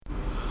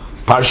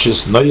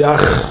Parshas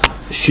Noach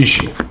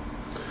Shishi,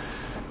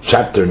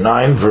 chapter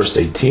 9, verse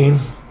 18,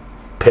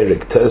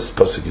 Perek Tes,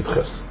 Pasuk Yud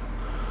Ches.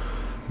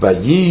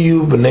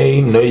 Vayiyu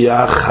b'nei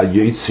Noach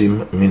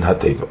hayotzim min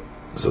hateva.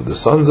 So the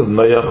sons of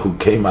Noach who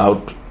came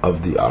out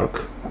of the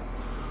ark,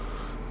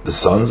 the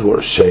sons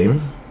were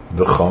Shem,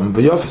 V'cham,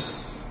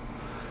 V'yafes.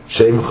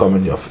 Shem, Cham,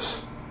 and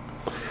Yafes.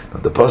 Now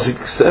the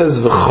pasuk says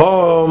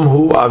V'cham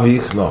hu avi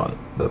Canaan,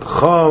 that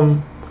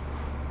Cham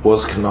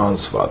was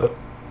Canaan's father.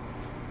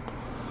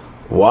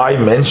 Why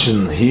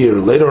mention here?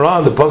 Later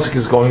on, the pasuk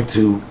is going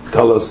to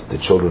tell us the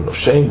children of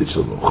Shem, the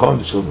children of Cham,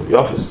 the children of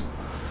Yafes.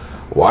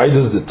 Why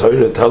does the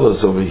Torah tell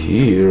us over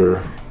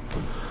here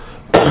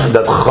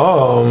that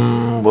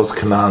Cham was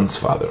Canaan's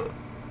father?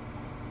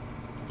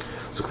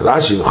 So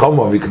Rashi, Cham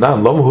avi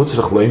Canaan, lo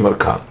mehutzrach lo yimar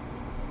kan.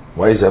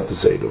 Why does he have to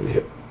say it over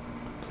here?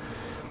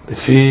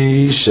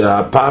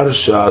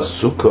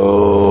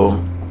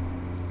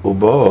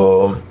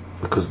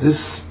 Because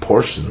this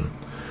portion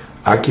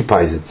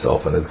occupies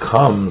itself and it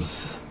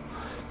comes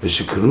in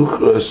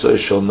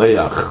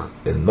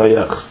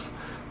Noach's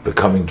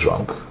becoming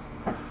drunk.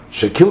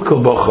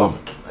 Shekilkel b'cham,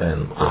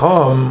 and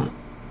Cham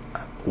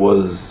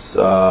was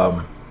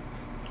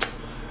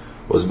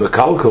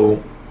bekalkel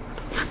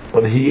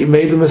when he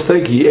made a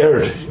mistake. He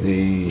erred.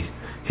 He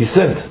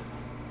sinned.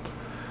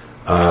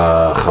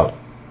 Cham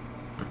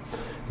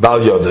Bal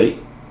Yodai,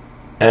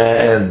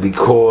 and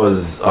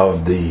because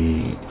of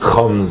the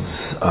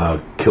Cham's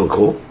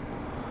kilkel,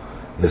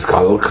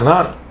 Niskalel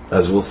Canaan.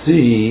 As we'll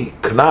see,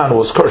 Canaan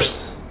was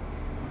cursed.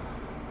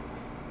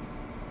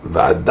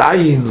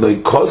 V'adayin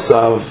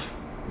leikosav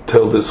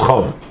till this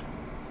Cham.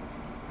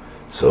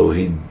 So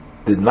he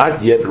did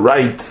not yet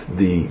write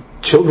the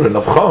children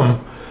of Cham.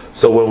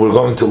 So when we're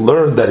going to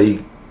learn that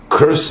he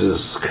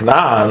curses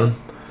Canaan,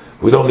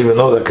 we don't even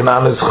know that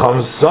Canaan is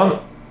Cham's son.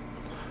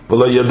 We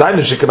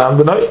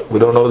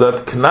don't know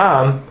that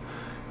Canaan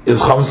is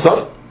Cham's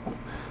son.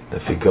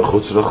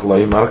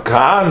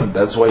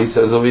 That's why he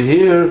says over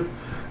here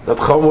that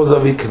Cham was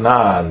Avi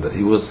Canaan, that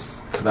he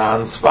was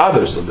Canaan's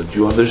father, so that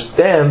you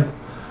understand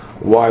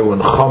why when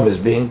Cham is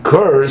being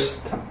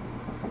cursed,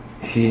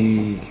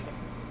 he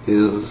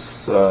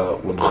is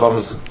when Canaan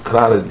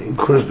is being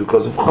cursed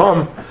because of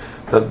Cham,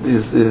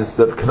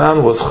 that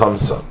Canaan was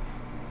Cham's son.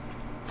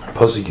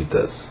 Pasuk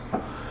Yutes.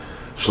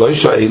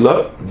 Shloisha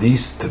Eila,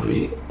 these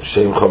three,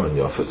 Shem, Cham, and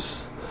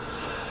Yafes,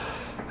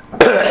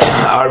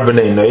 are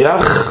b'nei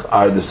Noach,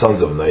 are the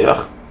sons of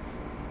Noach.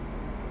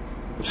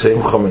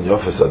 Shem, Cham, and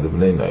Yafes are the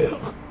b'nei Noach.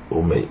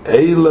 Umei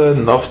Eila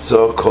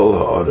nafza kol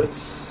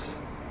haaretz.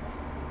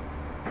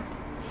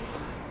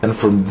 And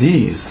from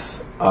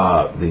these,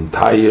 the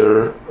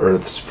entire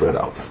earth spread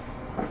out.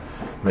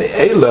 Mei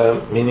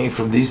Eila, meaning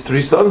from these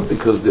three sons,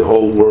 because the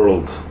whole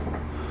world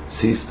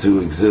ceased to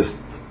exist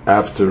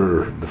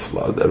after the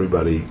flood.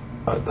 Everybody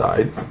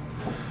died,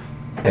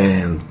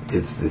 and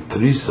it's the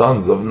three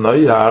sons of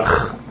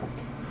Noach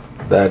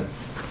that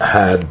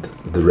had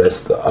the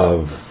rest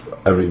of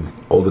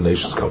all the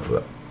nations come from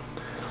them.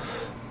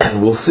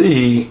 And we'll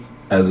see,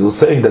 as we're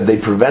saying, that they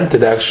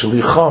prevented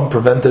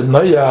prevented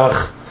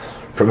Noach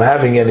from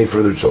having any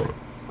further children.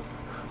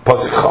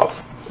 Pasuk Chav.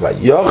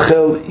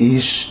 Vayochel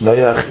ish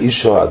Noach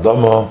isho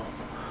adama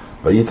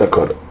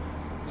vayitakor.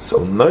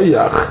 So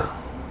Noach,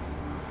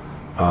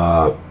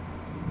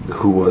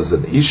 who was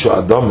an Isha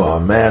Adama, a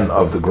man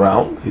of the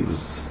ground. He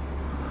was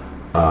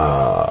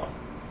an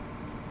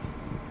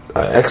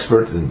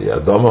expert in the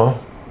Adama.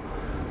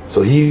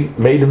 So he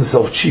made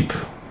himself cheap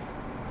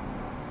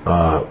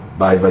by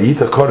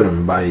Vayita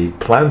Korim, by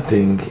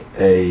planting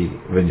a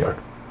vineyard.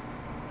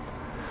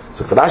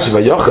 So Rashi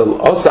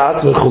Vayochel Osa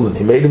Atzmei Chulin,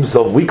 he made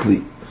himself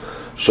weakly.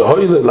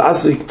 Shahoyle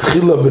Lasik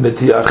Tchila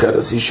B'neti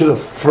Acheres. He should have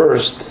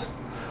first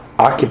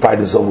occupied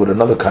himself with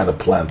another kind of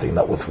planting,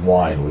 not with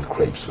wine, with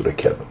grapes, with a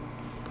kevin.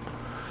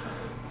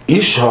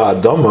 Ish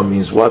ha'adama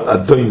means what?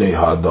 Adoinei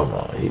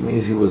ha'adama. He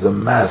means he was a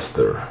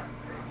master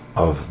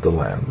of the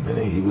land.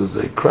 Meaning he was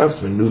a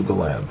craftsman, knew the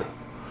land.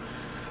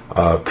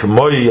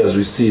 K'moi, as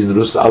we see in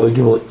Rus Al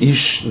Gimel,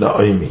 Ish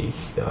Naomi.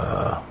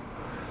 So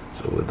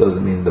it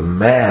doesn't mean the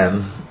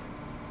man,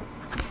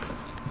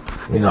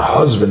 a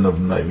husband of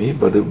Naomi,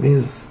 but it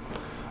means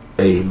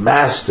a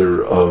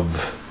master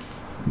of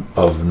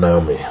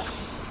Naomi.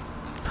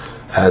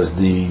 As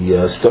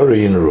the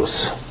story in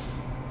Rus.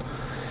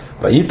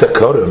 Vayita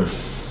Korim,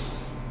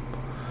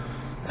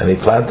 and he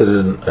planted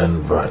it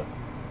in vine.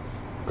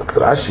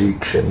 Rashi,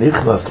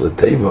 Kshenichnas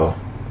Leteva,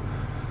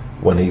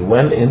 when he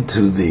went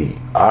into the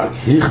ark,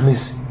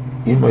 Hichnis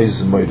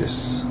Imois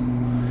Moides,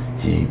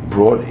 he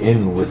brought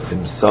in with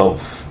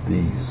himself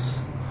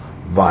these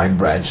vine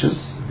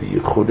branches, the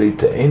Yichudei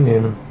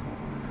Te'enim,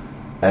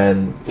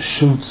 and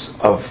shoots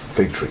of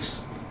fig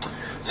trees.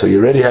 So he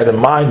already had in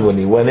mind when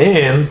he went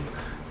in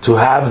to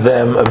have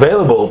them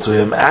available to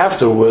him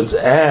afterwards,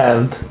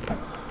 and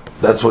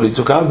that's what he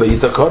took out,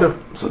 Vayita Korim.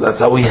 So that's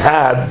how he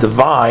had the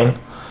vine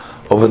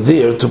over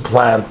there to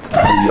plant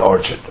the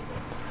orchard.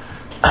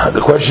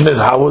 The question is,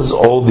 how was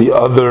all the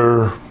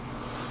other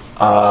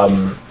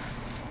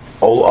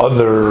all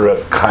other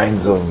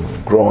kinds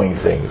of growing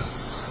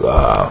things,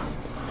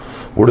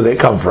 where do they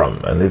come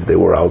from? And if they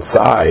were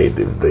outside,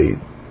 if they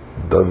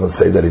doesn't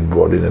say that he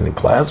brought in any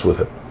plants with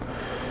him.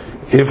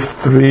 If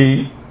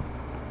three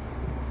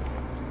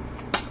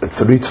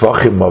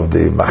tvachim of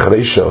the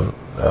machresha,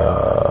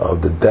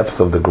 of the depth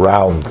of the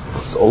ground,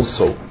 was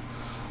also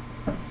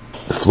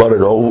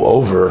flooded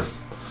over,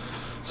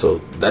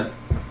 so that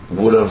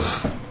would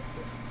have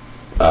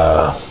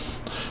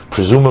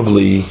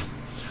presumably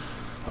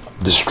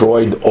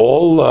destroyed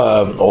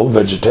all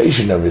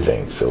vegetation,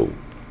 everything. So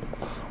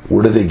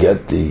where did they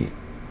get the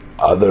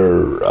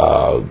other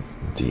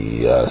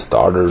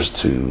starters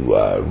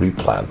to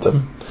replant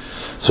them?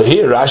 So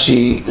here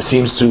Rashi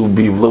seems to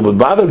be a little bit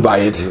bothered by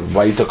it.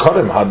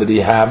 How did he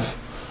have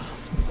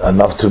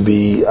enough to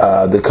be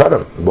the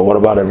karam? But what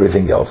about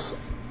everything else?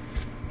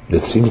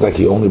 It seems like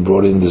he only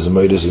brought in the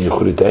Zemeiros and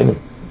Yechudi Teinim.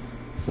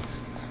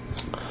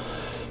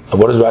 And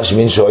what does Rashi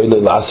mean?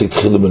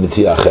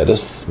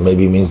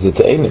 Maybe it means the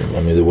Teinim.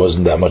 I mean, there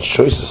wasn't that much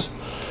choices.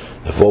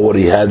 If all what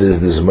he had is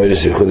the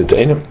Zemeiros and Yechudi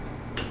Teinim,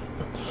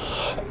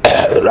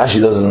 Rashi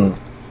doesn't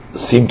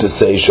seem to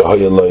say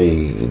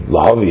Shahayaloi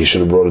Lahavi, he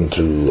should have brought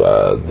into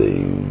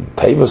the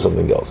Teva or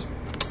something else.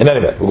 In any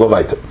event, we'll go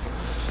weiter.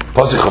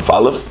 Pasuk Chaf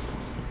Aleph,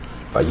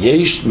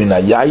 Vayesh min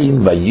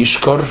hayayin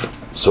vayishkor.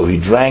 So he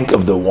drank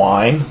of the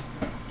wine.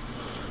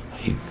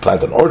 He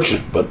planted an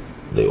orchard, but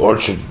the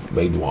orchard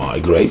made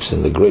wine, grapes,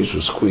 and the grapes were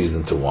squeezed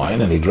into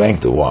wine, and he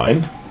drank the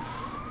wine.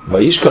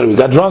 Vayishkor, he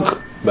got drunk.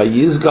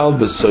 Vayizgal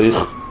b'soich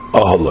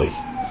ahaloi,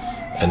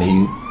 and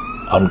he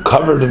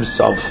uncovered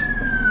himself,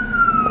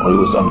 or he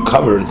was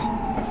uncovered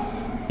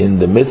in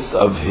the midst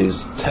of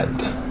his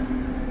tent.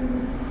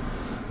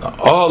 Now,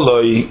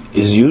 ahaloi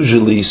is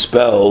usually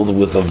spelled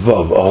with a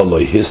vav.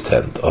 Ahaloi, his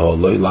tent.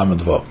 Ahaloi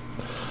lamed vav.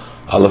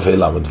 Aleph Hey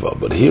Lamed Vav.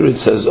 But here it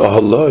says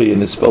Ahaloi,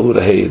 and it's spelled with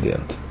a Hey at the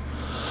end.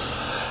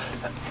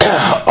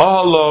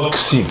 Ahaloi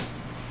Ksiv.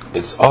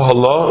 It's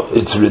Ahaloi,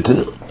 it's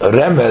written.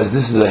 Remez,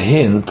 this is a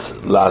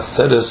hint, La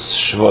Seres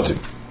Shvotim.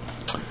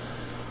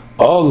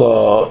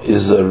 Ahaloi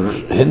is a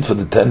hint for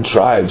the 10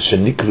 tribes,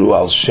 Shenikru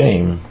Al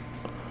Shem,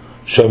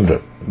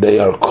 Shemrem. They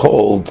are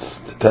called,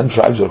 the 10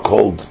 tribes are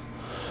called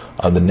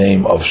on the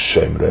name of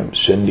Shemrem.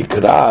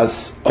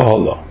 Shenikras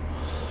Ahaloi.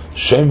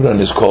 Shemrem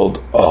is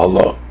called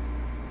Ahaloi.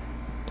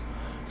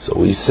 So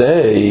we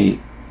say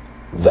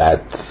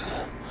that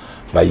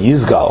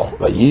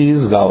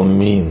Vayizgal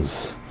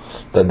means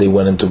that they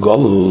went into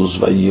Golus,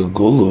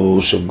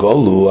 Vayigulu,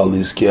 Shegolu,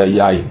 Aliski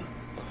Ayayin.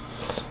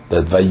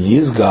 That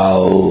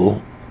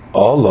Vayizgal,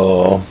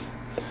 Allah,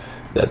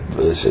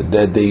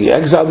 that they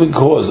exiled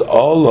because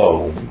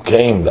Allah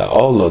came, that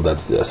Allah,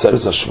 that's the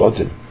Aseres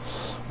HaShvotim,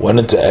 went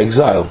into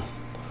exile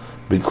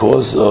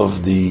because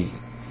of the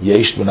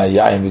Yesh Ben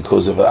Ayayin,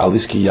 because of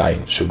Aliski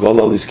Yayin,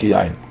 Shegolu Aliski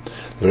Yayin.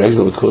 They were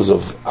exiled because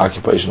of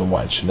occupation of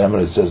wine.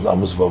 Shenemer, it says,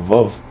 Amos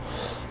Vavav,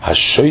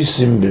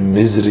 Hashoisim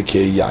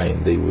b'mizrikei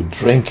yain. They would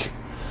drink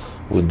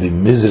with the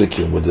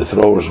mizrikim, with the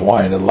throwers'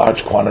 wine, in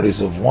large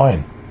quantities of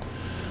wine.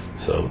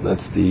 So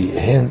that's the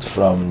hint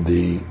from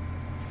the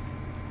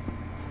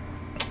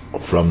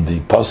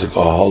pasuk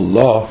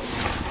Allah,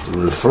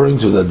 referring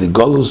to that the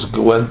Golus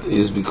went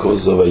is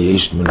because of a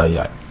yesh min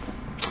hayayin.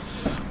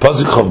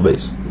 Pasuk Chav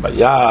Beis,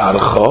 Vayar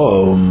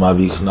Chom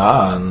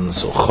Aviknan.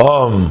 So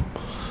Chom,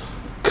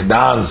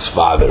 Canaan's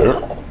father,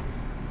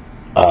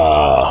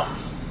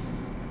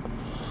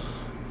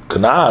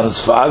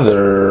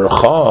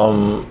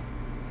 Chom,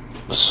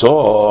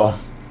 saw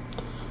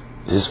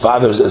his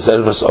father's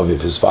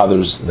his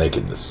father's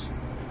nakedness.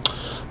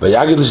 So he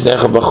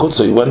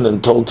went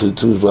and told to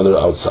his brother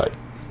outside.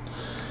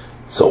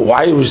 So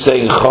why are we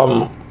saying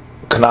Chom,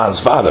 Canaan's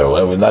father,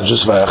 when we're not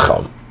just via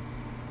Chom?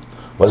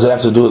 What does it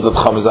have to do with that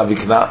Chom is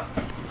Aviknan?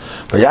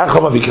 There are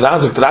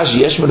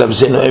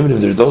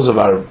those of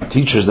our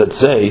teachers that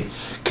say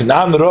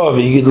Canaan Rov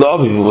Yigid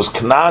Lovi. It was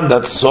Canaan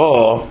that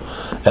saw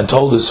and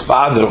told his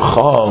father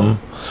Chom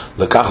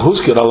Lekach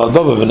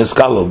Aladov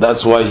v'Niskalo.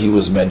 That's why he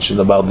was mentioned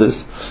about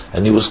this,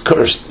 and he was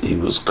cursed. He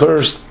was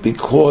cursed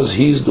because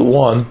he's the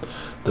one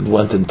that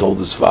went and told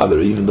his father,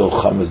 even though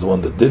Chom is the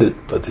one that did it,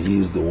 but he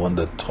is the one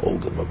that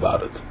told him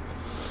about it.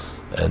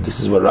 And this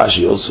is what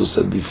Rashi also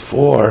said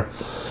before.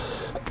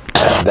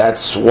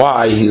 That's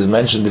why he's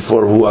mentioned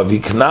before Hu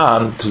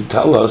Aviknan, to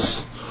tell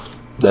us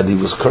that he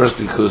was cursed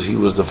because he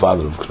was the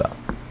father of Canaan.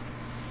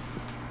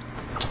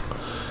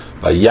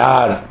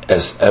 Vayar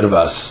es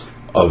ervas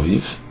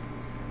aviv.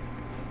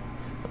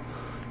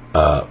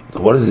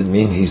 What does it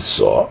mean he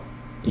saw?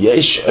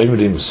 Yesh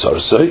emrim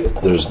sarsoi.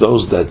 There's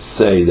those that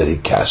say that he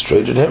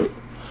castrated him.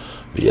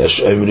 Yesh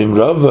emrim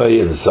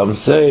ravai, and some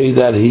say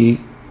that he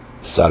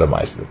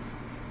sodomized him.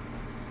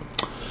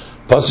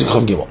 Pasuk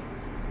Chav Gimel.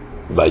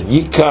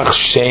 Vayikach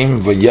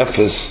Shem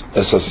v'yefes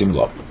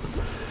esasim.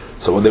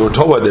 So when they were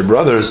told by their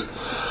brothers,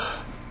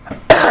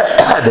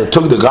 they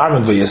took the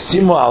garment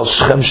v'yasimu al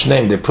Shem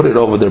shneim. They put it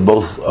over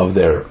both of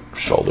their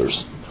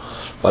shoulders.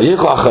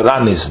 Vayikach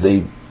acharanis.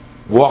 They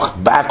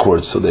walked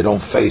backwards so they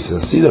don't face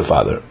and see their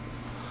father.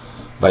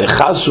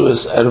 Vayichasu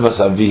es ervas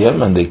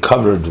avihem, and they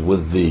covered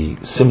with the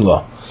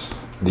simla,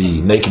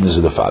 the nakedness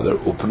of the father.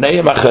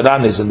 Upneim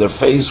acharanis, and their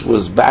face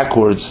was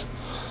backwards.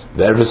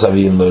 Ve'ervas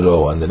avihim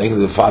lo, and the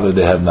nakedness of the father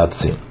they have not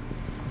seen.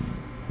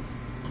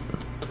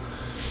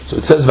 So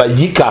it says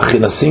vayikach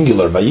in a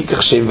singular.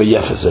 Vayikach Shem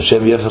v'yefes.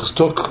 Shem v'yefes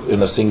took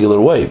in a singular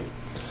way.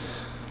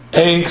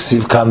 Ein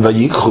ksiv kan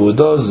vayikchu. It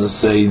doesn't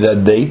say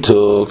that they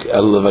took.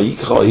 El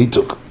vayikach, he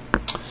took.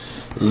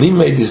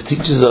 Limei, this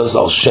teaches us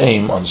on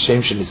Shem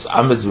shenis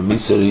ametz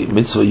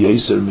b'mitzvah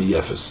yoser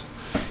miyefes.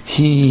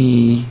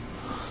 He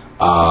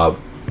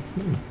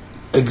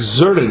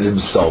exerted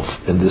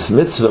himself in this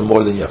mitzvah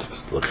more than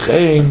yefes.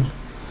 L'chein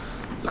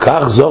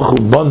kach zochu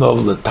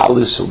bonov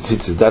l'talis shel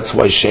tzitzis. That's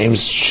why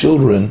Shem's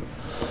children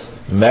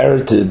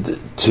merited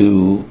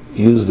to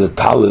use the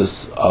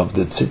talis of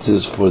the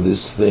tzitzis for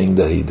this thing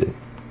that he did.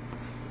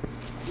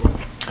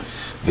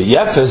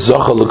 V'yefes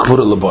zocha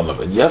l'kvura l'bonov,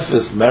 and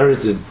Yefes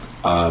merited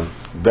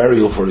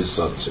burial for his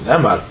sons.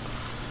 Shneimar,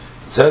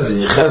 it says in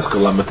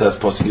Yechezkel Lametes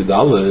Pasuk Yud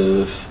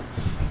Aleph,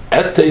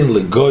 Etein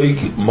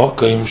legoig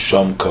mokim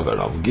shom kover.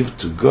 I'll give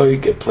to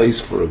Goig a place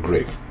for a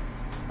grave.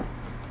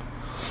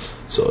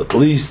 So at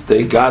least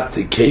they got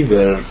the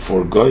kever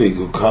for Goig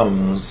who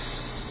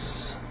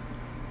comes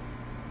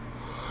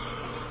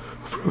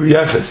from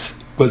Yefes.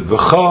 But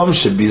v'cham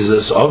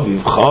shebizas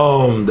aviv,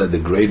 Cham that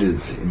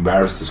degraded,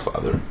 embarrassed his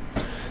father.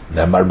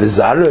 Nemar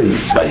bezarei,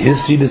 by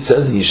his seed it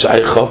says in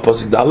Yishai Chav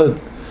Pasuk Daled,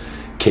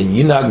 Ken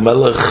yinag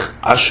melech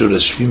Ashur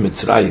eshvi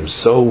Mitzrayim.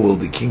 So will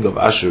the king of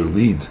Ashur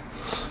lead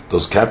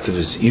those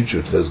captives in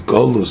Egypt as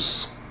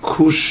Golus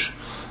Kush,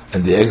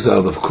 and the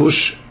exile of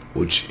Kush,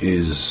 which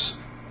is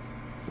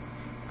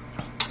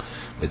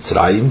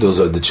Mitzrayim.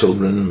 Those are the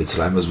children.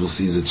 Mitzrayim, as we'll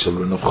see, is the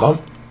children of Cham,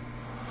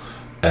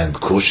 and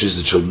Kush is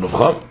the children of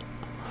Cham.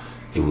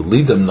 He will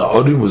lead them.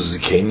 Na'orim was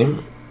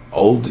Zikanim,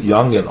 old,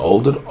 young and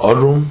older.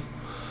 Arum,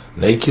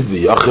 naked,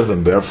 v'yachiv,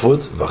 and barefoot.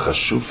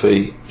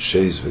 V'chashufei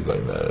sheis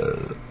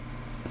v'goymer.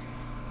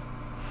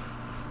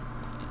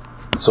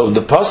 So in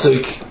the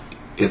pasuk,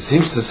 it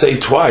seems to say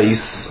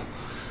twice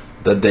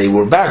that they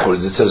were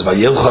backwards. It says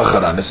vayelcha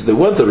acharanis, so they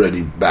went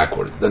already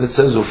backwards. Then it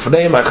says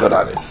ufneim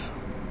acharanis.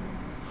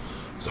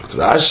 So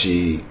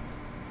Rashi,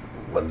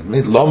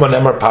 loma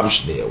nemar pam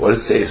shniya. What does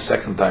it say a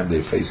second time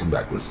they're facing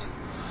backwards?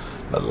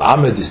 But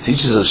Lamed, this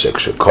teaches us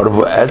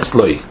shekshekorvu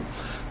etzloi,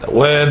 that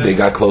when they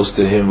got close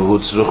to him,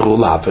 so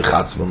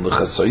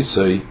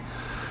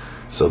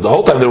the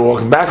whole time they were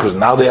walking backwards.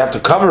 Now they have to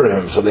cover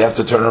him, so they have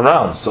to turn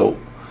around. So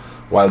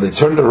while they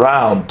turned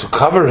around to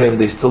cover him,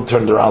 they still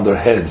turned around their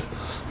head.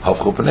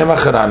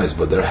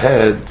 But their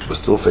head was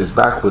still faced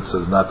backwards, so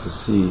as not to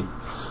see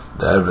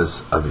the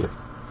Erves Avim.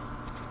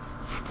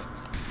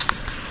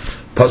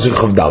 Pasuk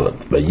Chav Dalet.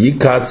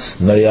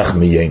 Vayikatz Noach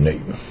miyenei,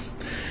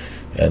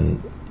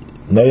 and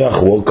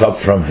Noach woke up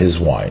from his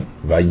wine.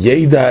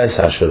 Vayeda es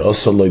asher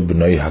osoloi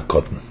b'noi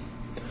hakoten,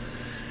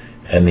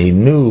 and he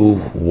knew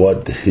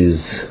what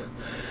his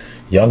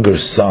younger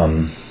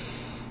son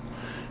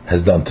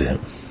has done to him.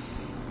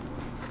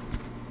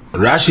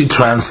 Rashi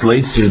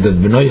translates here that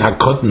B'noi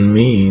HaKoten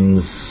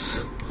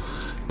means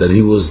that he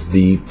was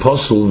the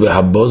posul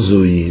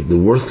ve'habozui, the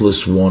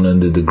worthless one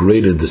and the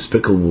degraded,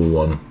 despicable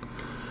one.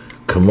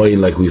 Kamoi,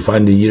 like we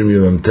find the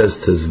Yirmiyam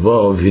Test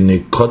Tezvav,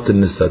 hine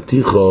koten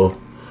esaticho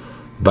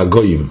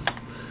bagoyim.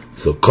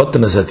 So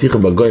koten esaticho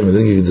bagoyim, I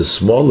think the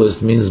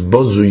smallest means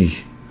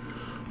bozui,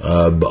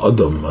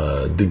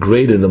 ba'odom,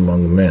 degraded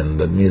among men.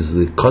 That means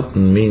the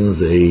koten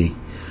means a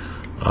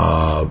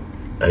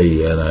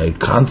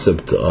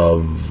concept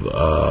of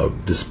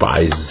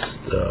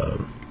despised.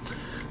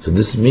 So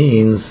this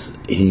means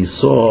he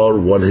saw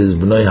what his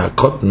B'nai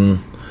HaKoten,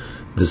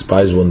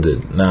 despised one,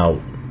 did. Now,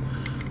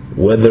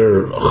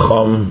 whether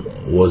Cham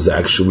was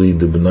actually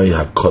the B'nai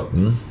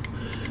HaKoten,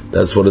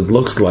 that's what it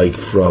looks like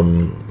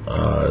from.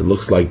 It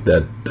looks like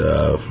that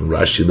from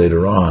Rashi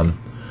later on,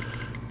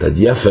 that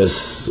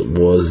Yefes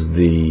was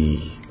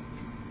the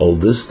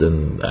oldest,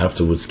 and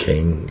afterwards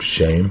came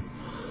Shem,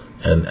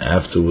 and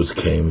afterwards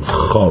came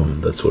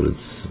Chom. That's what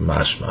it's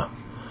mashma,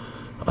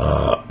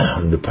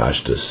 the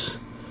Pashtus,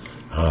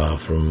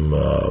 from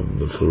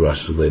the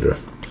Rashi later.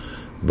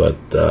 But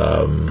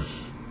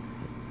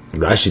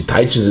Rashi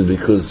teaches it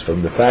because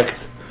from the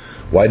fact,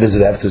 why does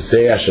it have to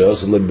say Asher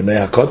also le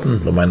b'nei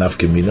hakoten, no ma'naf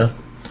kemina,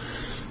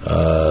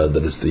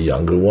 that is the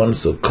younger one.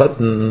 So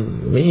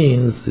Koten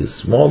means the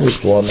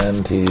smallest one,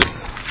 and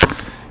he's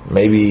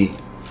maybe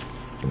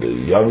the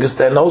youngest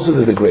and also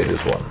the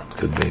greatest one.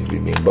 Could maybe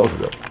mean both of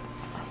them.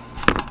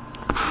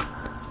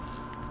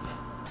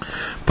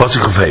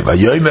 Pasuk Chafei,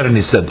 Vayomer, and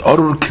he said,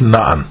 Orur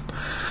Knaan.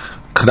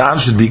 Knaan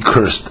should be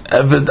cursed.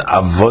 Eved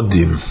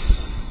Avodim.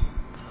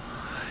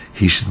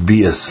 He should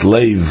be a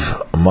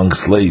slave among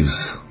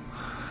slaves.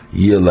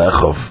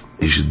 Yelechov.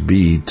 He should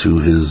be to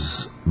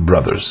his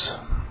brothers.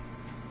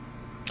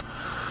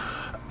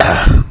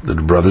 The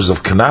brothers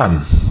of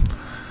Canaan.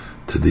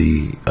 To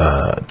the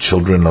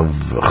children of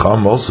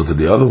Cham, also to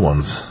the other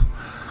ones.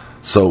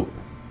 So,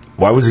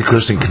 why was he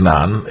cursing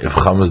Canaan if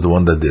Cham is the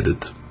one that did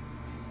it?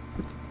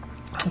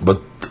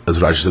 But as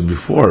Rashi said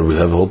before, we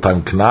have the whole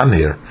time Canaan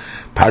here.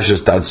 Parsha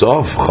starts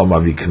off Chom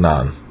Avi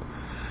Canaan,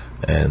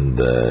 and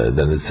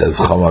then it says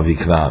Chom Avi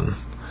Canaan.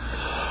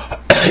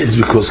 It's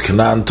because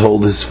Canaan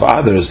told his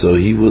father, so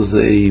he was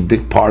a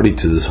big party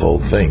to this whole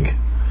thing.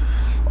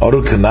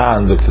 Oru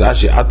Canaan, sagt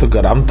Rashi, Ato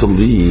garamta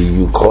li,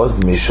 you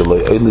caused me,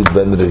 shaloi oili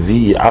ben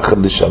revi achar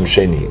lisham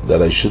sheni,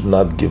 that I should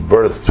not give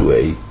birth to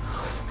a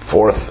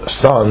fourth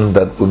son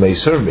that may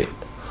serve me.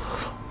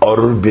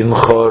 Oru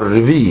bincha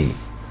revi,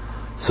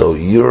 so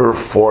your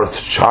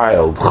fourth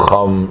child,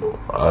 Cham,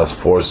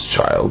 fourth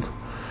child,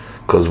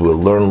 because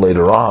we'll learn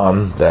later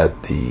on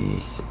that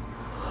the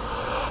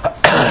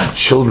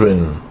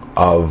children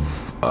of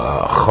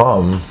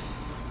Cham,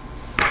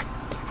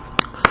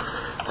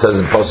 it says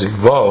in Pasuk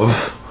Vav,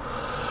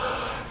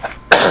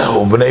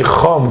 Ubnei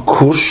Cham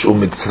Kush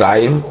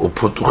uMitzrayim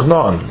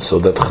uPutuchnan, so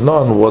that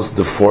Chnan was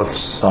the fourth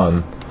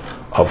son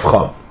of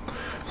Cham.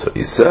 So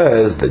he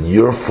says that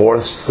your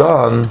fourth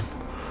son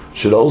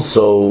should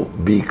also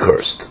be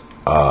cursed.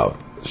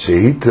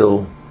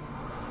 Shehitil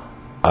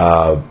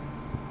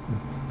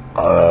Shehuta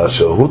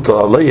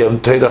Alayim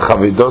Teira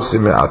Chavidosi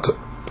Me'ato.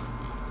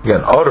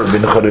 Again, Or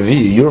bin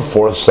Charevi, your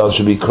fourth son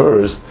should be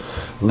cursed.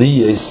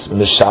 Liyes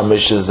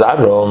Mishamish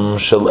Zarom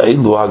Shel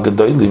Elu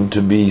HaGadolim,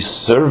 to be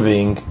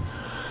serving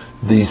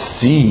the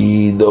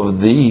seed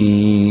of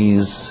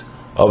these,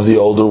 of the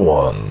older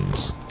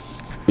ones.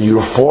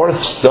 Your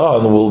fourth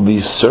son will be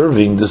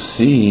serving the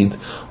seed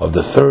of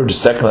the third,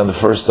 second, and the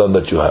first son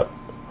that you have.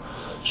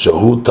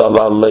 Shehutal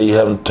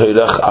Aleihem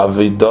Teirach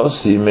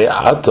Avidosi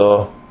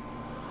Me'ato,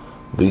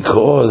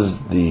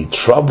 because the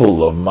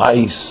trouble of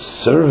my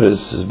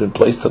service has been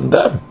placed on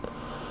them,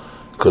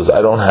 because I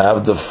don't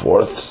have the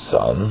fourth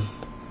son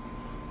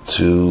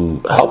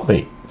to help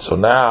me. So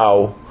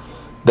now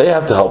they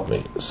have to help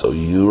me. So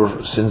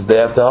since they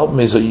have to help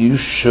me, so you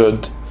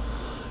should.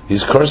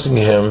 He's cursing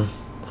him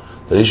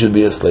that he should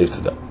be a slave to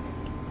them.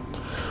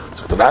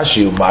 So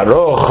Rashi,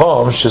 Maro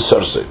Chom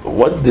Shesorse.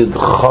 What did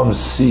Chom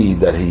see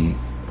that he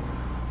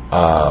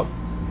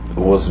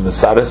was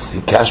Mesaris?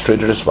 He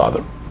castrated his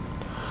father.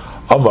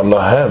 Amar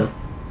Lahem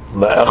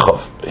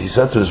La'echav. He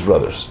said to his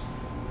brothers,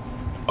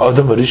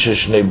 Adam Arisha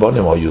Shnei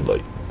Bonim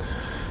Hayudai.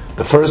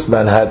 The first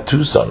man had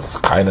two sons,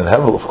 Cain and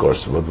Hevel, of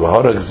course, but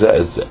Vaharag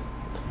Zeh,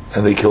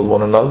 and they killed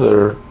one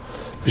another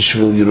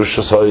Bishvil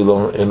Yerushas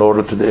Ha'ilam, in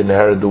order to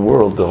inherit the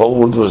world. The whole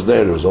world was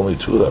there was only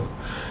two of them,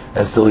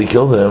 and still he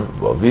killed them.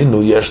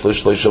 Vavinu Yesh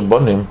Shleisha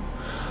Bonim.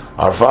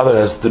 Our father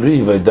has three,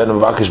 Vaydan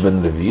Vakish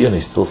ben Levi, and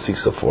he still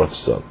seeks a fourth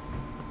son.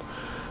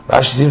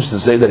 Rashi seems to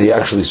say that he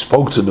actually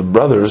spoke to the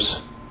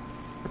brothers.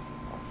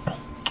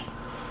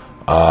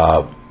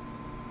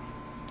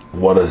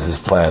 What is his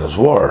plan of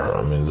war?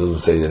 I mean, it doesn't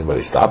say that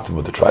anybody stopped him,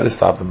 but they tried to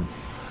stop him.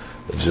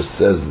 It just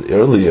says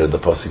earlier, the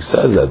pasuk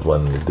said that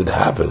when it did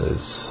happen, it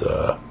says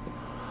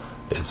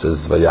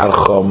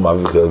Vayarchom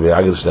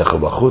V'yagid Shnecha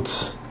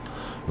B'chutz.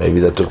 Maybe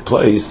that took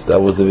place. That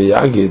was the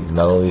V'yagid.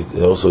 Not only,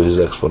 also his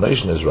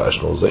explanation, his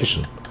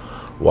rationalization,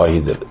 why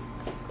he did it.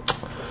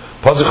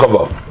 Pasuk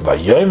Chavav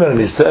Vayomer, and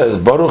he says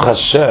Baruch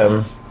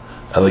Hashem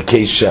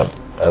Elikei Shem,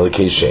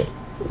 Elikei Shem.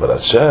 But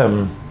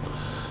Hashem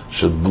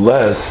should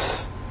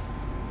bless.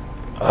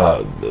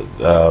 Let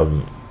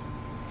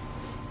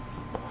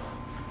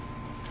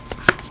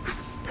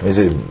me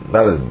say,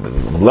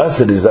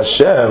 blessed is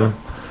Hashem,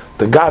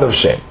 the God of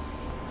Shem.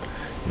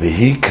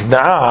 V'hi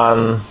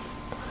Knaan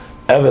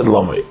Eved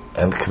Lomi,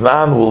 and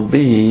Knaan will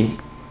be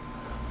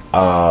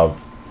a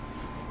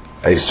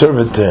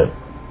servant to him,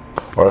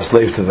 or a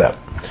slave to them.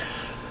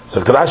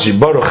 So Rashi,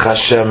 Baruch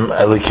Hashem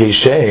Elikei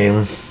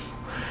Shem,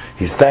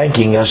 he's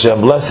thanking Hashem.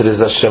 Blessed is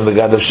Hashem, the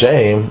God of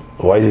Shem.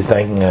 Why is he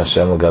thanking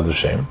Hashem, the God of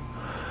Shem?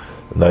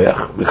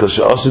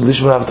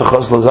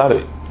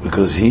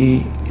 Because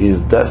he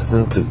is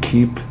destined to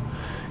keep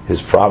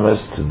his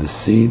promise to the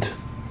seed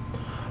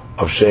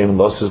of Shem,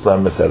 Losis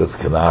Lam Meseretz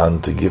Canaan,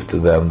 to give to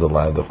them the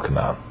land of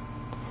Canaan.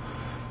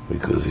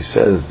 Because he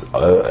says,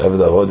 Eved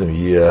Avodim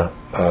Yeh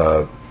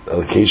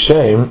Elikei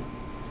Shem,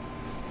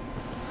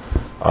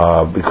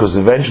 because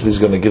eventually he's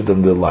going to give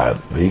them the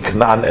land. V'hi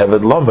Canaan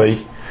Eved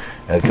Lomei,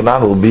 and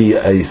Canaan will be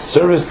a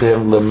service to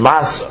him,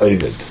 Lemas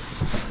Ovid.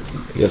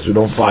 I guess we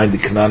don't find the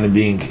Canaan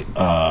being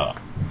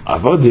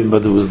Avodim,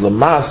 but it was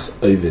Lamas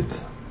Ovid,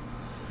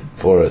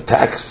 for a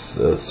tax,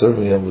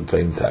 serving him with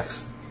paying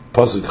tax.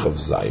 Pasuk Chav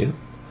Zayin,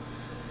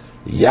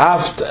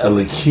 Yaft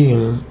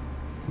Elikim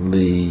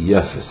Li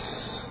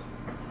Yefes.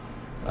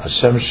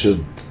 Hashem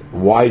should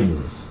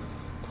widen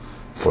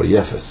for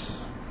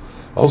Yefes.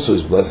 Also,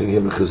 he's blessing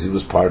him because he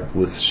was part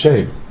with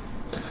Shem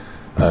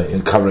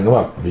in covering him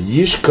up.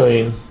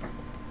 V'yishkoin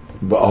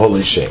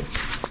ba'holi Shem.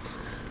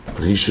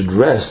 But he should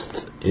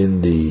rest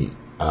in the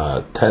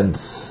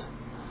tents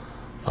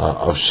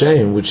of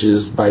Shem, which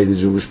is by the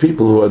Jewish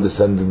people who are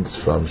descendants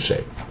from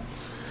Shem.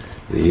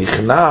 The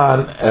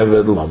Canaan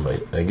Eved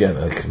Lamei. Again,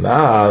 a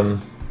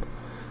Canaan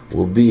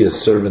will be a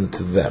servant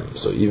to them.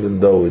 So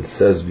even though it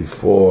says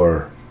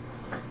before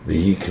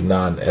the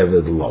Canaan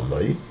Eved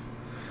Lamei,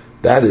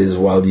 That is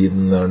while the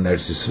Yidden are in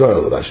Eretz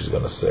Yisrael, Rashi is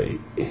going to say.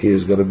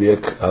 Here's going to be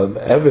an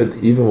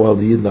Eved even while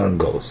the Yidden are in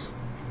Golus.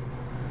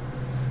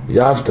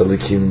 Yaft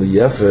alikim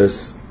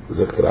liyefes,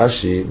 sagt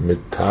Rashi,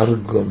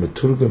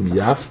 meturgum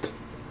yaft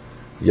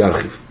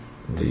yarchiv.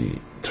 The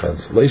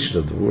translation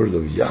of the word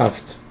of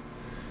yaft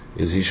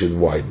is he should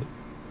widen.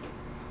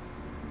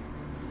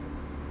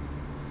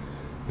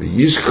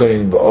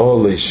 V'yishkoin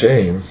ba'ol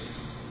le'shem,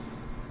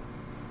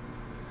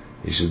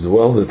 he should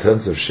dwell in the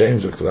tents of shame,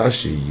 sagt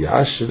Rashi,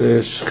 yashre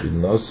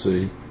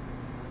shchinosei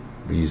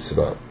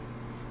b'Yisrael.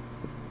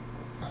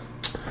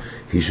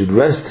 He should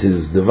rest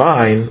his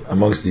divine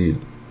amongst the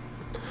Yidden.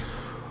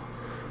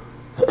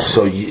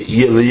 So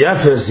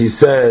Yefes, he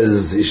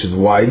says, he should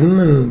widen,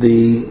 and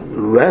the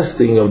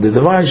resting of the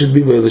divine should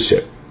be by the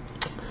Shem.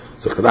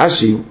 So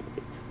Rashi,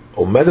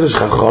 o Medrash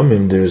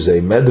Chachamim, there's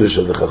a Medrash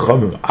of the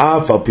Chachamim,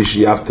 Af al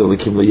Pishiyafta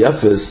Likim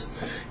LeYefes,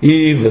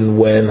 even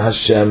when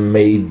Hashem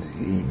made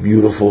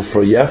beautiful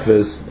for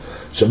Yefes,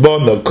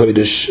 Shabbat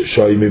Kodesh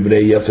Shoy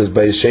Mibnei Yefes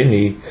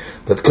Bayesheni,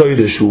 that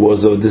Kodesh, who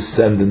was a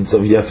descendant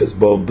of Yefes,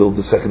 built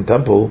the second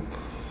temple,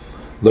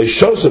 Lo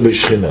Shosa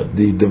B'Shchina,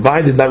 the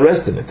divine did not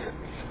rest in it.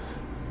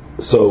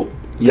 So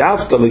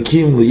Yafta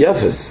Likim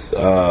LeYefes,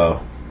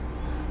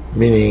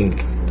 meaning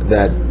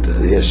that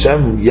the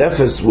Hashem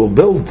Yefes will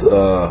build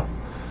the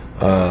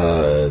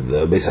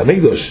Beis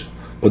Hamikdash,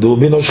 but there will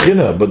be no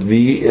Shechina. But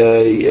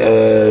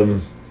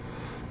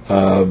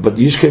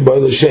Yishkei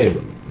B'Oel Hashem,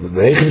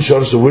 the Heichen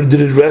Shor. So where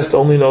did it rest?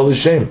 Only in Oel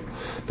Hashem.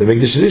 They make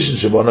the Shlishin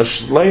Shabbat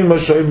Shleim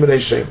Hashem B'nei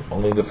Shem.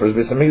 Only in the first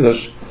Beis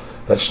Hamikdash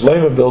that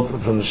Shleim built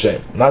from the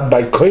Shem, not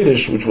by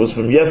Kodesh, which was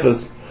from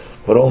Yefes,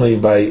 but only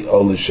by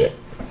Oel Hashem.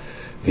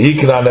 He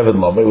cannot have it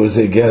lama. It was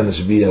again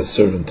should be a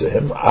servant to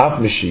him.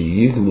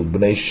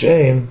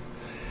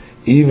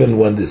 Even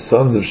when the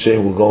sons of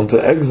Shem will go into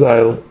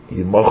exile,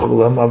 they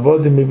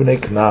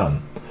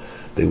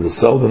will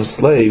sell them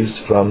slaves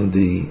from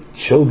the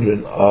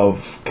children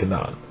of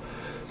Canaan.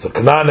 So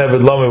Canaan have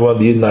it lama when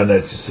the Yidden are in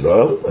Eretz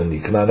Yisrael, and the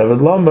Canaan have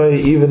it lama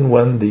even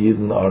when the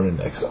Yidden are in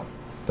exile.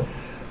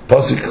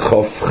 Pasuk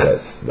Chof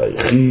Ches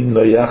Vaychi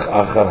Noach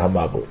Achar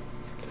Hamabel.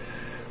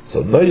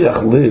 So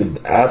Noach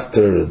lived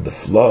after the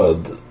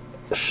flood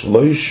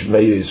Shloish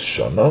Meyes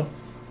Shana,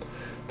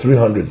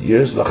 300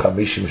 years,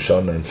 Lachamishim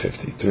Shana and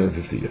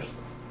 350 years.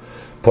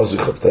 Pasuk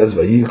Chavtez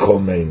Vayikol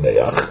Mei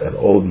Noach, and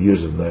all the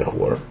years of Noach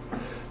were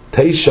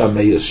Teisha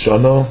Meyes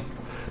Shana,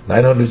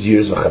 900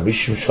 years,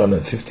 Lachamishim Shana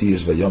and 50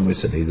 years,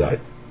 Vayomis, and he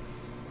died.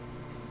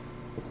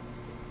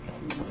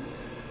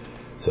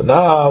 So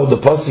now the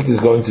pasuk is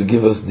going to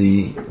give us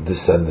the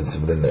descendants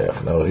of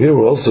Noach. Now here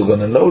we're also going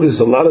to notice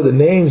a lot of the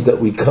names that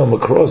we come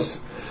across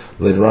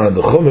later on in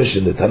the Chumash,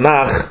 in the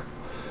Tanakh,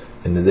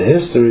 and in the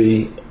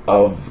history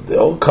of, it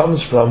all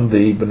comes from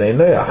the Bnei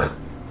Noach.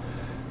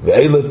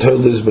 Ve'ela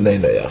Tolders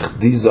Bnei Noach.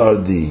 These are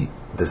the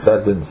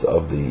descendants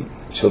of the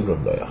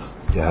children of Noach.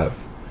 You have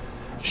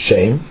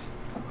Shem,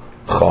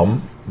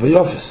 Cham,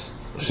 V'Yafes.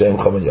 Shem,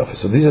 Cham, and Yafes.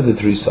 So these are the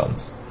three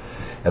sons.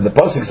 And the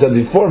pasuk said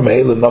before,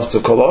 Me'el and Nafzu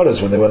Kol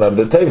Haaretz, when they went out of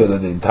the Teva,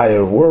 that the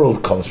entire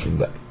world comes from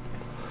them.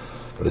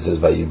 But it says,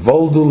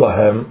 Vayivoldu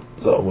Lahem.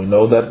 So we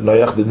know that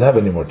Noach didn't have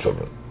any more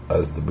children,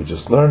 as we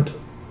just learned,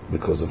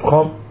 because of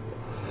Cham.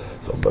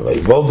 So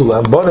Vayivoldu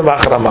Lahem Bonim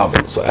Achar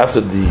HaMabel. So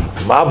after the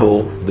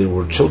Mabel, there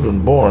were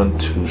children born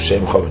to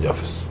Shem, Cham, and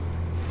Yafes.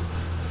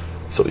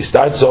 So he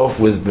starts off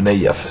with Bnei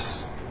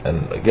Yafes.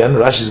 And again,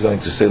 Rashi is going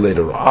to say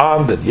later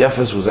on that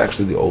Yafes was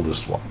actually the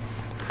oldest one.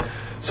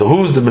 So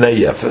who's the Bnei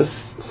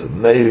Yefes? So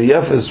Bnei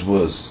Yefes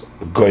was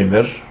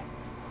Goimer,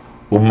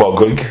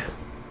 Umagog.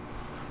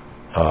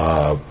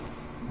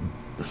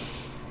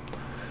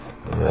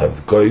 We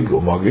have Goig,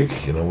 Umagog.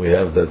 We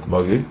have that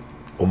Magog.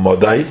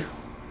 Umadai,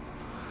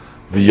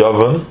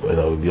 V'Yavan.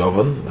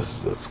 Yavan.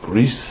 That's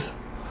Greece.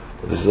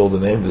 This is all the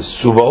name. The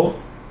Suval,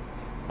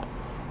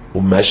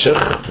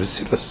 Umeshech,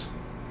 V'Siras.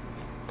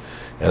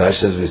 And Rashi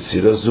says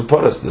V'Siras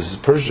Zuparas. This is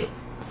Persia.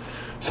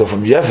 So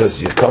from Yefes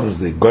here comes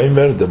the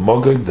Goimer, the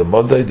Mogog, the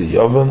Modai, the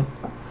Yavan,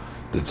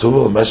 the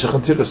Tuval, the Meshech,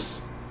 and Tiras.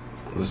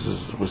 This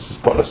is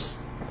Paras.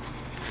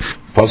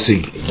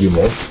 Pasig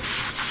Gimel.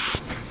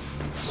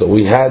 So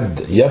we had,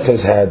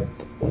 Yefes had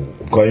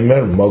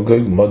Goimer,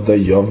 Mogog, Modai,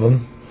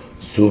 Yavan,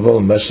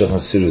 Tuval, Meshech, and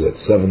Tiras.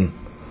 That's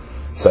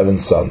seven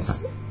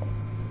sons.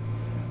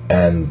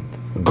 And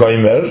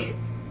Goimer,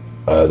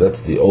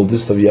 that's the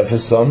oldest of Yefes'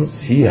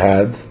 sons. He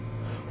had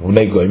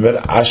Vnei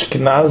Goimer,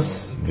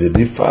 Ashkenaz,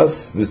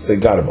 V'Rifas,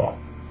 V'Segarma.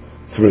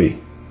 3.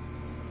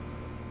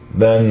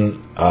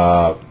 Then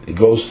it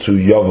goes to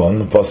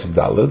Yavan, Pasuk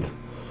Daled.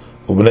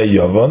 Ubnei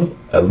Yavan,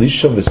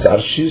 Elisha,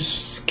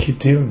 V'Sarshis,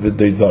 Kitim,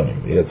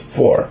 V'Doidonim. He had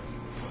 4.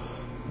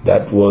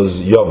 That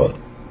was Yavan.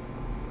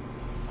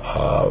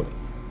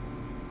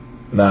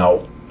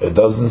 Now, it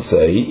doesn't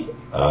say,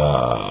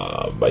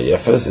 by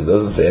Yefes, it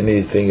doesn't say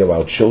anything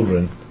about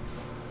children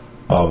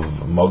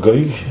of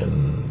Magog,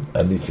 and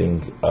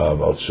anything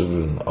about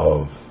children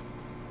of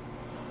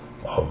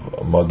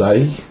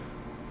Madai.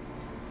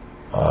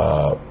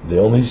 The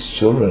only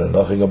children, and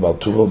nothing about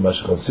Tuval,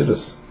 Meshech, and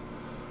Siras.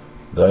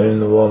 The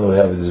only one we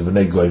have is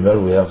Bnei Gomer.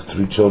 We have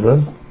 3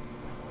 children,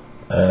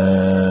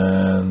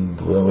 and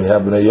when we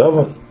have Bnei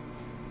Yovan.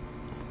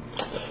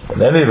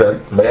 In any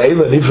event,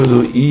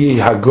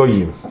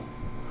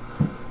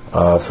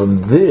 from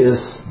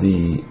this,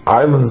 the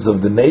islands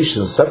of the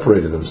nations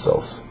separated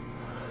themselves.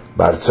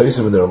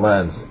 In their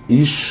lands,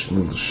 each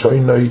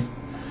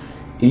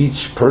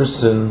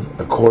person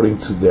according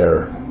to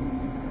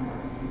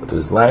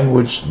his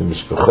language,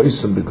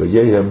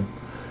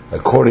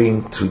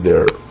 according to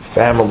their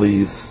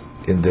families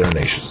in their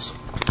nations.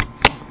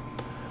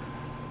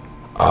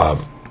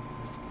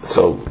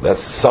 So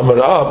let's sum it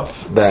up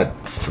that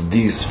from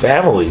these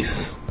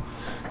families,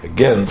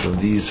 again, from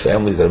these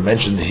families that are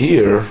mentioned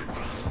here,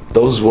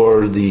 those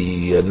were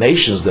the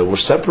nations that were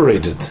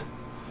separated.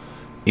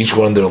 Each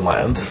one in their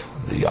land,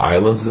 the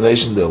islands, the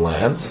nation, their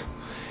lands.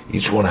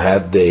 Each one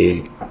had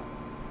their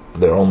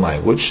own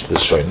language, the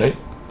Shoinei,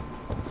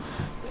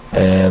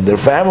 and their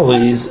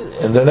families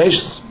and their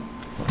nations.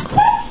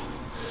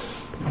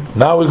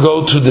 Now we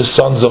go to the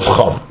sons of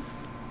Cham,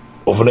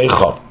 of Bnei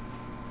Cham.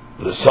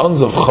 The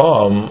sons of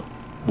Cham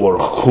were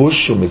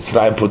Cush,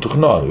 Mitzrayim,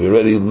 Putuchnon. We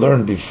already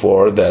learned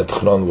before that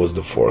Chnon was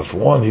the 4th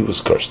one, he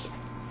was cursed.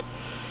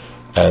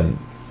 And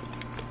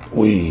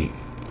we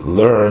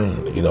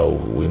learn, we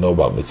know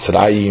about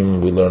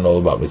Mitzrayim, we learn all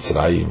about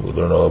Mitzrayim, we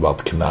learn all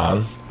about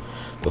Canaan,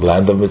 the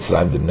land of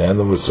Mitzrayim, the land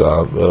of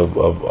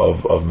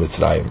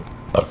Mitzrayim.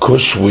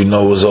 Cush, we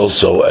know, was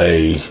also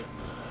a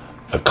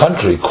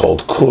country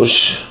called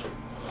Cush.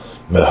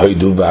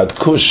 Mehoidu Vad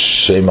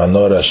Cush,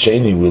 Shemanor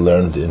Asheni, we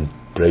learned in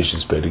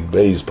Bereshis Perek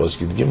Beis,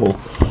 Posuk Gimel,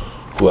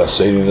 who are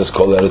saving us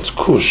called that it's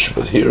Cush.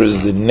 But here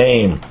is the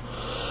name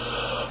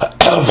of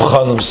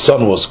Cham's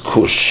son was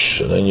Cush,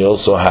 and then you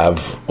also have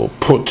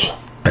Put.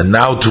 And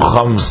now to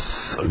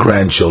Cham's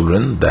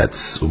grandchildren,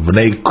 that's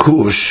Bnei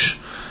Cush,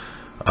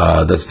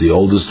 that's the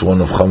oldest one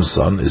of Cham's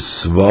son, is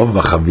Svav,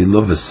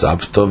 V'Chavilo,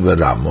 V'Savto,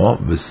 V'Ramo,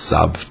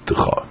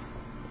 V'Savtcha.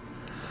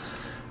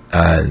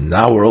 And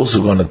now we're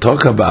also going to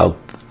talk about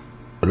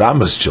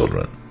Rama's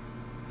children.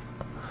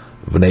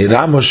 Bnei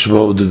Rama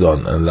Shvo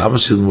Udidon, and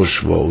Rama's children were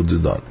Shvo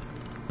Udidon.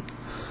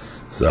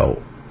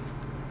 So,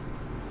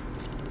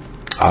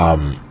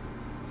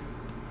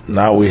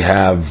 now we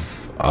have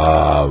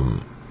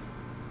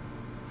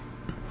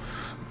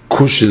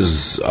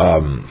Cush's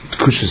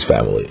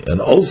family,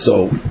 and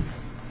also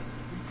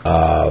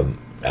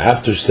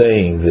after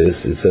saying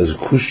this, it says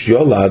Cush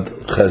Yolad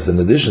has, in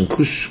addition,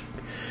 Cush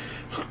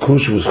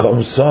was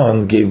Cham's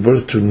son, gave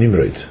birth to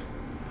Nimrod.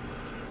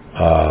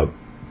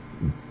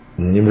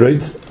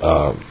 Nimrod,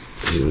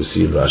 you will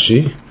see in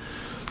Rashi,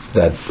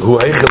 that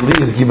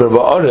is Giber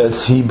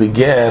Ba'aretz, he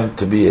began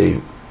to be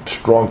a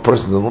strong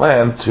person in the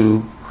land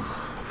to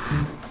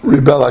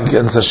rebel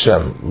against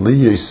Hashem.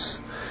 Liyis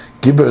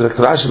Giber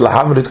Zakrash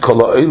Lahamrit Kol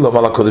Ha'olam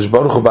Ala Kodesh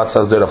Baruch Hu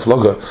Batzaz Deir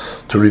HaFloga,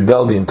 to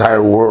rebel the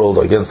entire world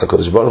against the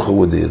Kodesh Baruch Hu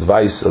with the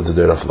advice of the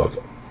Deir HaFloga.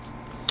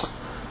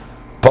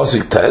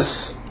 Posik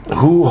Tes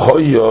Hu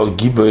Hoyo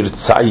Giber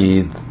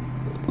Tzayid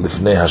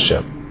Lifnei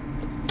Hashem.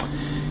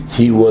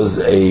 He was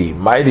a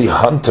mighty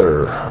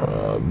hunter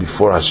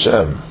before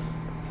Hashem.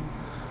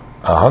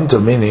 A hunter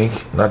meaning,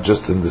 not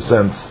just in the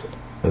sense,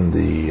 in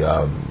the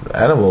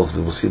animals,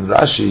 we will see in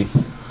Rashi,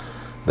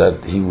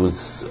 that he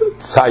was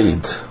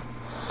tzayid.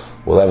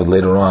 We'll have it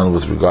later on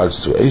with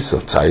regards to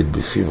Esav, tzayid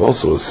bifiv,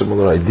 also a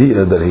similar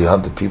idea that he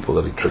hunted people,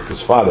 that he tricked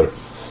his father.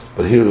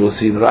 But here we'll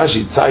see in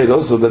Rashi, tzayid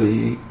also, that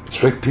he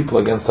tricked people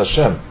against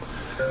Hashem.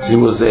 So he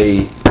was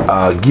a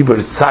giber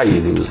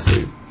tzayid, he was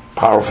a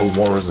powerful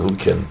warrior who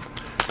can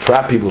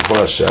trap people for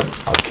Hashem.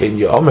 Al-Ken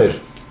Yomer.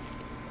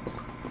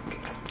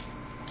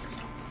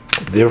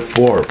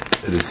 Therefore,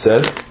 it is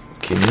said,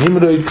 Ki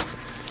Nimrod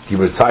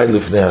Giber Tzayid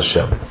Lifnei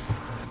Hashem.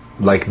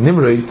 Like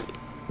Nimrod,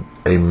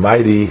 a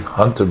mighty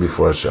hunter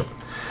before Hashem.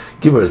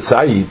 Giber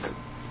Tzayid,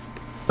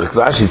 like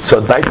Rashi,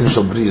 Tzodaitin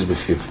Shal Bris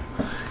Befiv.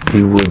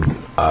 He would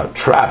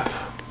trap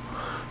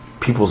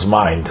people's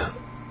mind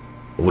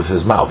with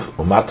his mouth.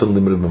 Umatun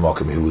Nimrod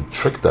B'Mokim. He would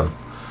trick them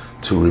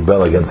to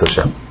rebel against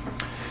Hashem.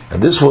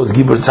 And this was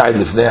Giber Tzayid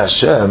Lifnei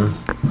Hashem.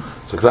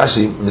 So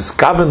Rashi,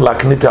 Miskaven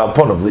Laknite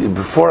Alponav,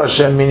 before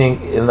Hashem,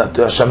 meaning in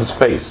Hashem's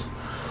face.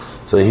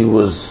 So he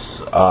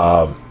was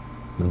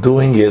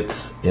doing it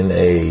in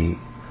a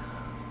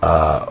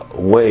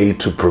way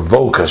to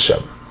provoke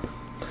Hashem.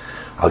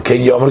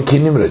 Al-Ken Yomer Ki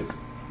Nimrod.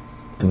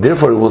 And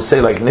therefore he will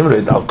say like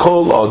Nimrod, Al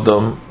Kol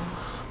Adam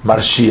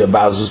Marshia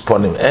Bazus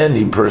Ponim,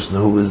 any person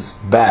who is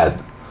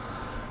bad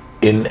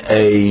in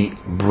a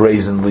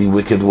brazenly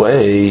wicked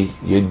way,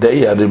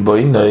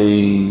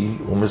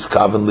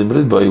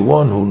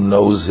 one who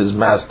knows his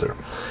master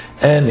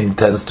and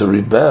intends to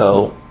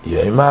rebel,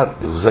 this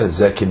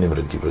is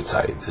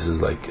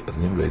like a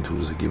Nimrod who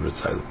was a Giber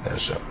Tzayid of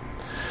Hashem.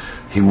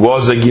 He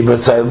was a Giber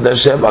Tzayid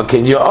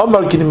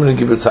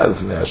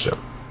of Hashem.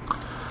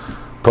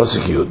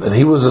 Prosecute, and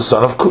he was the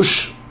son of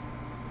Cush.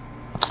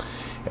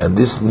 And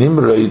this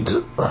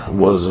Nimrod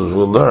was, as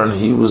we'll learn,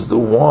 he was the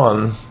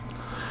one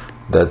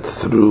that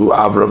threw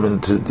Avram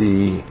into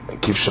the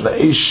Kivshana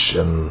Ish,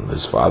 and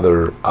his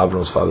father,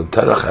 Avram's father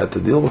Terach, had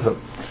to deal with him.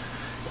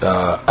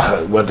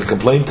 Went to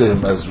complain to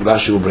him, as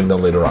Rashi will bring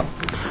down later on.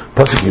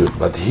 Prosecute.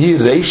 But he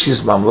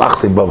Reishis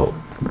Mamlachti Bavel.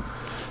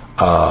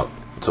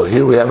 So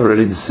here we have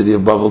already the city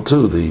of Bavel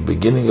too. The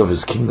beginning of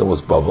his kingdom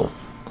was Bavel.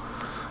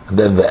 And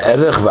then the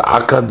Erech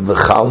ve'akad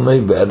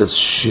ve'chalmei be'eretz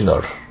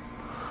Shinar,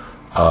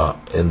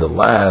 in the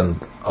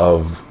land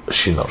of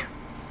Shinar.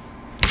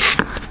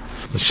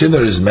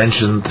 Shinar is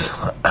mentioned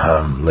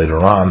later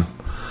on,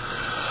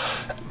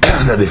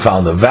 that they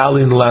found a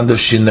valley in the land of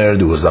Shinar.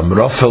 There was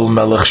Amrophel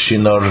Melech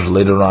Shinar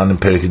later on in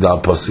Perek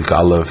Yudal Pasuk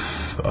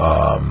Aleph.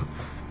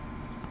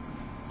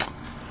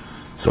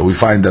 So we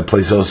find that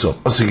place also.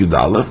 Pasuk Yudal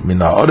Aleph,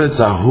 Min ha'oretz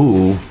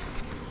hahu,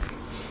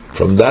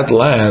 from that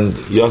land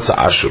Yotza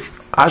Ashur.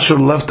 Ashur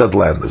left that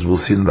land, as we'll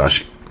see in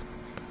Rashi.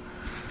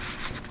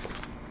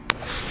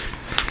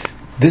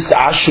 This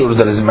Ashur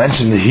that is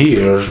mentioned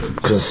here,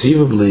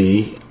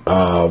 conceivably,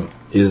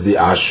 is the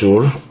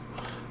Ashur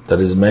that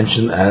is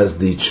mentioned as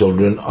the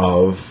children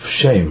of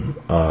Shem.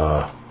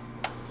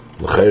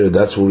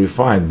 That's where we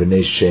find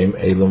Bnei Shem,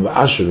 Elam,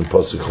 Ashur in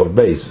Pasuk Chav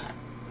Beis.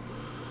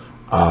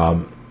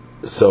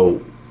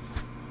 So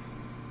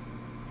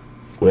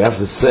we have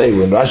to say,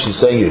 when Rashi is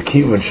saying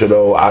Yekivan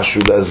Shelo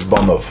Ashur as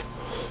Banov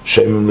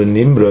Shem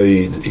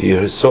Nimrod,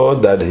 he saw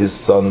that his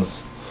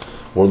sons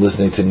were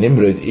listening to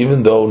Nimrod,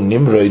 even though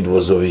Nimrod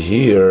was over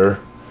here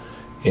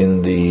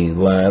in the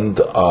land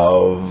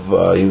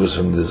of, he was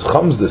from the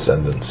Cham's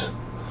descendants,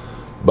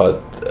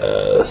 but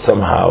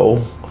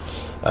somehow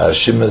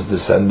Shimon's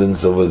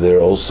descendants over there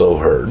also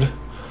heard.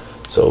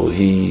 So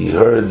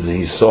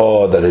he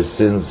saw that his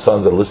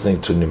sons are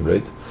listening to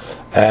Nimrod,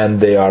 and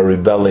they are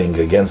rebelling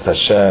against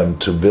Hashem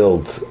to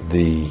build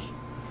the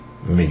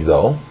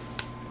Migdal,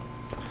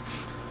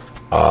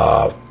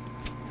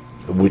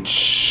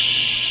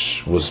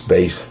 which was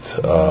based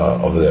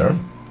over there.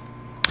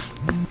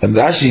 And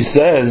Rashi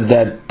says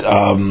that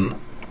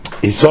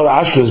he saw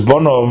Ashur's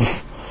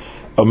Bonov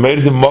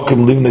Amerdim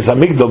Mokim Livnis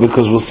Amigdal,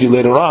 because we'll see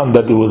later on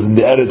that it was in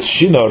the Eretz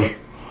Shinar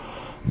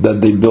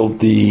that they built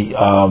the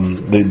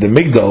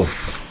Migdal,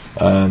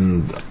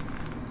 and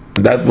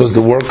that was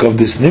the work of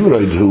this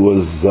Nimrod, who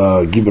was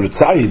Giber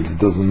Tzayid. It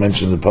doesn't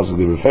mention the pasuk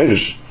the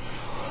Beferish.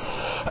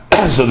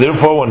 So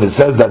therefore, when it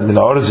says that Min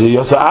ha'oretz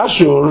Yotza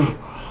Ashur,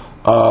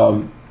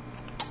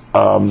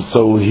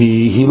 so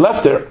he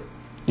left there.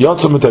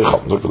 Yotza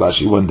Mitaycham, Dr.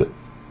 Rashi went there.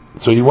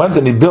 So he went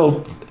and he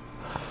built.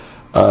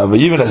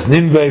 Even as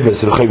Ninveh,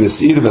 Vesirchei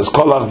Vesir,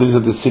 Veskolach, these are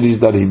the cities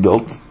that he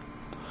built.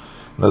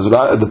 As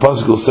the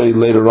pasuk will say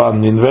later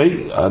on,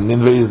 Ninveh.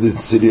 Ninveh is the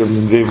city of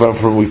Ninveh,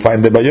 from we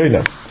find the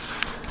Bayoina.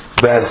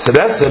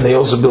 Resen, he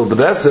also built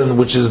Resen,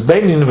 which is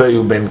Bein Ninveh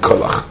and Bein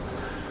Kolach.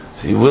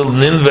 So he built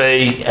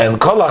Ninveh and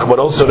Kolach, but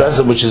also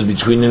Resen, which is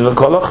between Ninveh and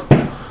Kolach.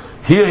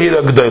 Here,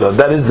 Hira G'dola,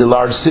 that is the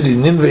large city.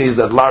 Ninveh is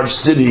that large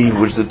city,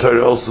 which the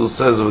Torah also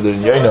says over there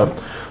in Yoina.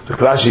 So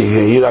Klashi,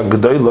 Hira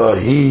G'dola,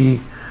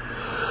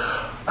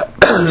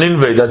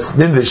 Ninveh, that's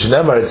Ninveh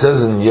Shneimar. It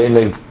says in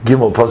Yoina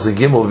Gimel, Pasuk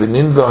Gimel,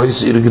 V'Ninveh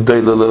His Hira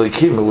G'dola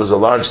Lelikim. It was a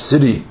large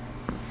city,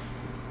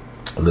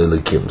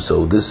 Lelikim.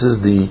 So this is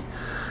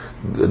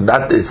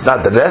it's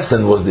not the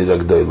Resen was the Hira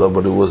G'dola,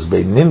 but it was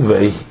by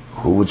Ninveh,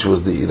 which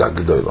was the Hira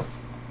G'dola.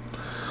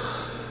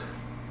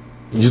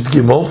 Yud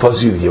Gimel,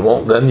 Pas Yud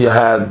Gimel. Then you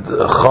had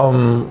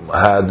Chum.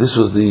 This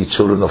was the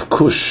children of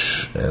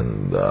Cush,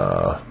 and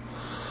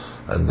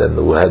then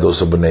we had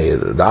also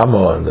Bnei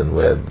Rama, and then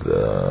we had.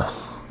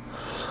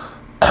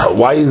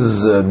 Why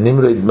is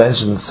Nimrod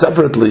mentioned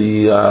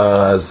separately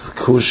as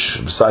Cush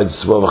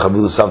besides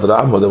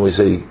Rama? Then we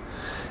say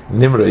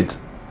Nimrod,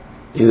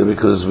 either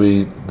because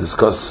we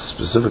discuss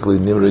specifically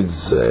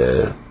Nimrod's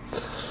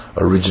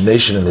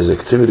origination and his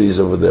activities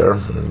over there,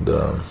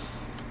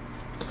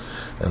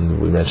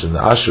 and we mentioned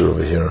the Ashur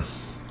over here.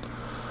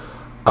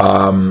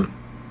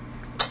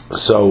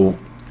 So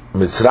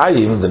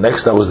Mitzrayim,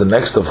 that was the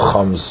next of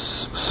Cham's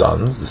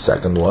sons, the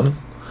second one,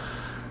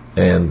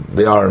 and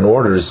they are in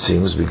order, it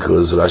seems,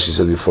 because Rashi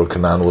said before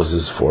Canaan was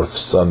his fourth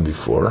son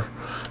before,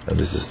 and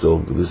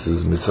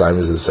Mitzrayim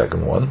is the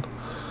second one.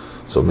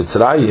 So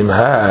Mitzrayim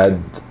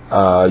had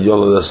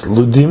Yoladas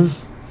Ludim,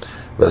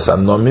 Ves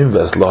Anomim,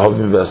 Ves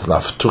Lahavim, Ves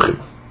Naftuchim.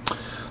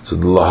 So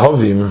the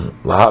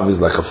Lahav is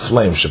like a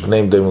flame.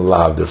 Shepneim Deim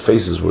Lahav. Their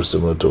faces were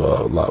similar to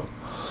a Lahav.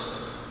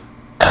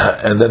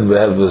 And then we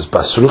have this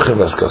Pasruchim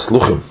Ves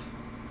Kasluchim.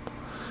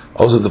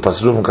 Also the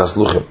Pasruchim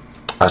Kasluchim.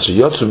 Asher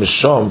Yotzu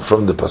Mishom,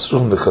 from the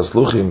Pasruchim the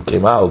Kasluchim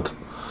came out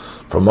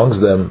from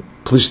amongst them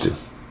Plishtim.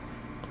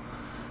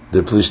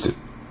 They're Plishtim.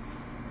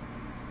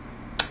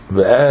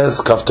 Ve'ez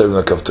Kafter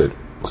and Kafter.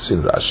 We'll see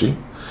in Rashi.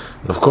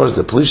 And of course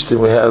the Plishtim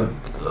we had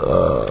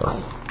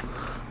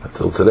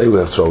until today we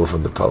have trouble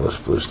from the Polish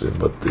Plishtim,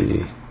 but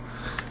the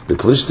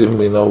Plishtim,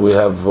 we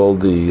have all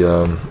the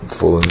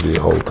full in the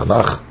whole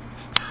Tanakh.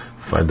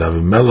 Find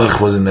Avimelech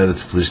was in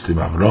Eretz Plishtim,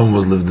 Avram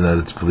lived in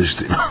Eretz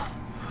Plishtim.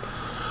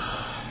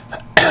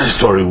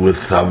 Story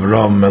with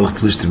Avram Melech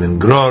Plishtim in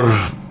Gror,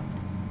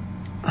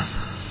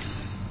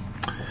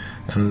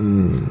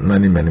 and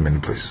many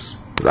places.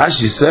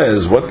 Rashi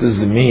says, what does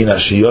the mean?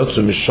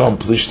 Ashiyotzu misham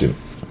plishtim.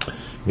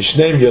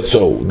 Mishneim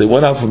yotzo. They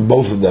went out from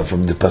both of them,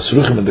 from the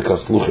Pasruchim and the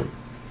Kasluchim.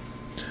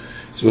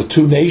 So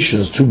two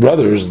nations, two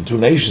brothers and two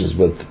nations,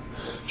 but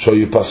show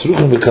you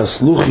Pasruchim and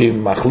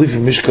Kasluchim,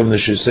 Machlifim Mishkam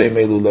Neshisei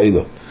Meilu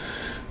Leila.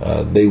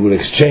 They would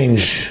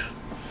exchange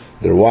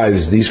their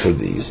wives, these for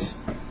these.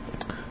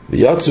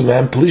 V'yatzu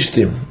mehem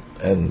plishtim.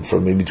 And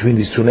from in between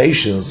these two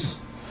nations,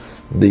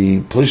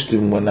 the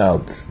plishtim went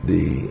out.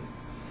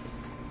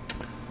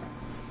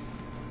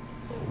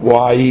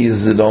 Why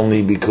is it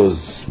only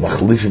because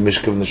Machlifim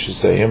Mishkav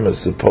Neshisayim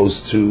as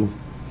opposed to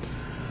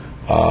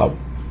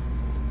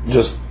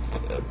just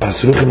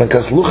Pasruchim and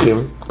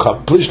Kasluchim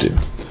plishtim?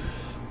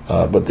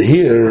 But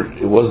here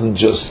it wasn't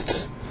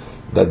just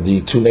that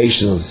the two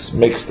nations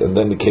mixed and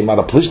then it came out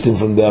a plishtim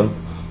from them,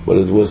 but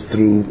it was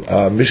through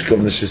Mishkav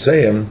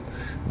Neshisayim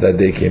that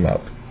they came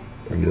out.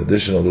 And the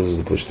additional, this is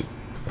the plishtim.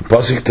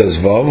 Pasuk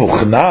Tezvav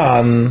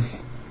Uchnan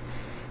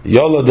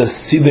Yola the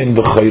Sidin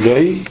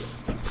B'Chayrei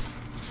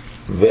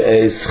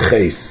Ve'ez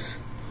Ches.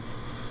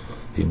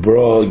 He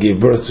gave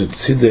birth to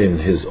Tzidin,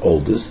 his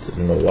oldest. I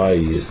don't know why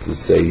he used to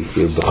say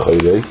here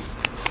B'Chayrei,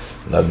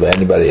 not by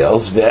anybody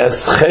else.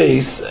 Ve'ez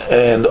Ches,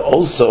 and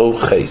also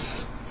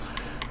Ches.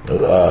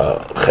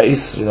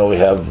 Ches, we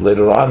have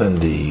later on in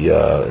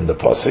the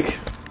pasuk.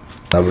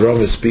 Avram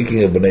is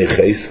speaking of Bnei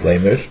Ches,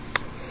 Lamer,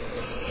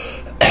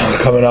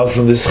 coming out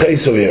from this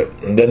Ches over here.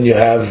 And then you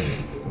have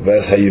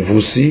Ves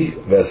HaYevusi,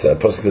 Ves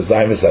HaPasuk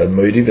Zayim, Ves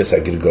HaMoiri, Ves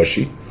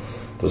HaGirgoshi.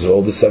 Those are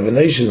all the seven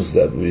nations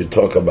that we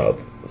talk about.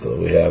 So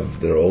we have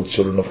their old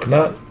children of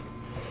Canaan.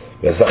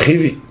 Ves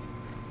HaChivi.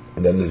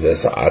 And then there's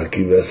Ves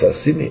HaArki, Ves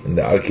HaSini, and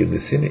the Arki and the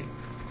Sini.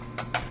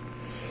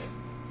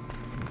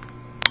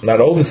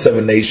 Not all the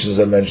seven nations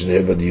are mentioned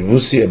here, but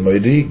Yevusi and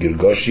Moiri,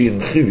 Girgoshi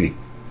and Chivi.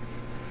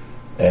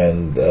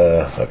 And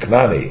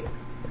Haknani.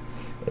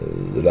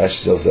 The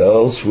Rashi says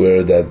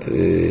elsewhere that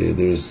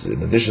there's,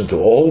 in addition to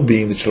all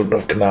being the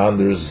children of Canaan,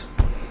 there's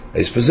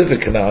a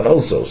specific Canaan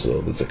also,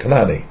 so it's a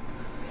Canaani.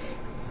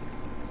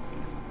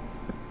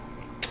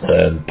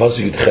 And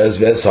Pasuk Yitches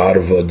Ves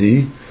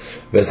HaArvodi,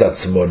 Ves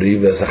HaTzmori,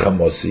 Ves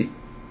HaChamosi,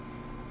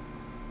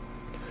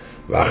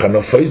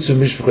 V'Achanofaytzu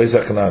Mishpachos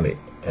HaKanani.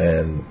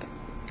 And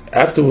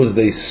afterwards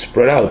they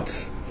spread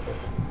out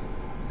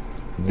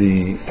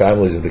the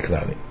families of the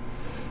Canaani.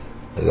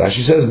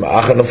 Rashi says,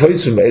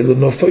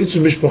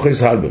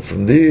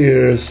 from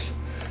there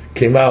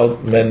came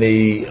out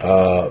many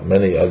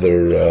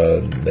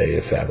other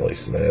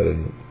families,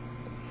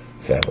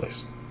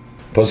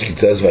 Pasuk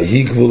says,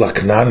 Vayigvul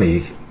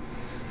HaKnani,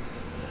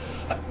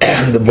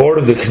 and the board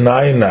of the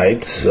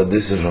Canaanites, so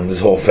this is from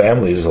this whole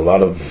family, there's a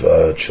lot of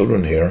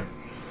children here,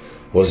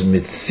 was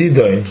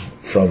Mitzidon,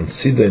 from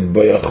Sidon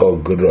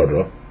Boyachal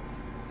Gerora,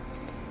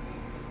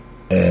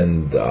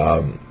 and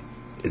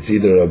it's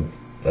either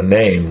a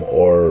name,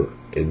 or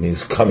it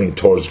means coming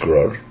towards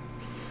Geror.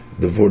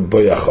 The word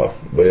Boyacha.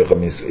 Boyacha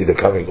means either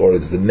coming, or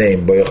it's the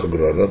name Boyacha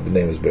Gerora. The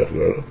name is Boyacha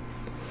Gerora.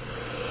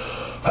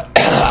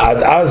 Ad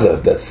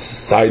Aza, that's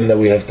sign that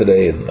we have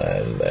today, and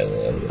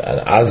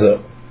Aza,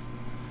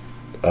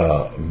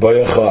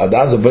 Boyacha, Ad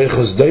Aza,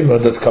 Boyacha Zdoima,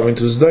 that's coming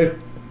to Zdoim.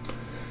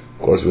 Of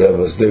course, we have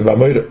a Zdoim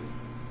Amoira.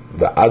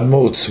 The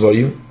Admo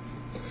Utzvoyim.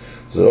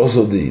 So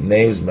also the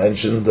names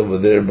mentioned over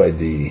there by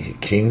the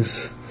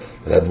kings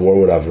that had war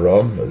with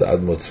Avram, the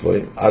Admo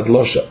Tzvoim, Ad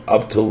Losha,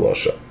 up to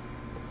Losha.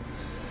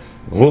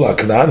 Gvul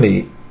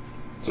HaKnani,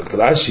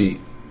 Rashi,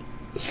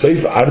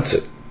 Seif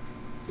Arze.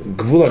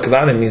 Gvul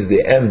HaKnani means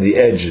the end, the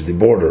edge, the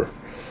border.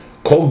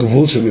 Kol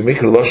Gvul should be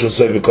Mikra Losha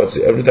Seif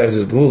V'Kotzi. Every time it's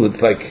Gvul,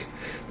 it's like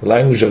the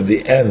language of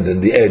the end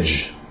and the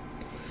edge.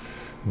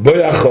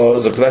 Boyacho,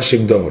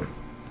 Zakrashim Dover.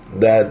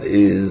 That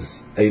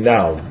is a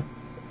noun.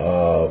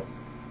 No,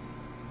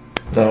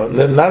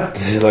 not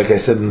like I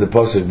said in the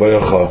Pasuk,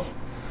 Boyacho.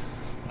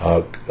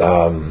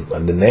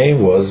 And the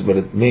name was, but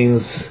it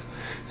means,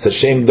 it's a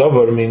shame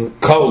dover, I mean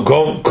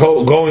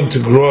going to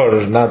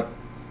grow, not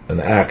an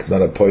act,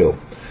 not a poil.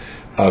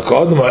 That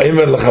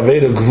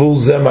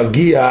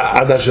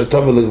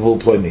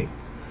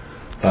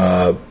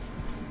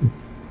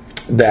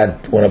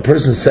when a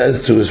person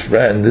says to his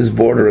friend, this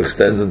border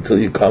extends until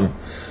you come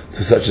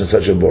to such and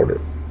such a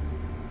border.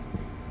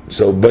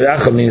 So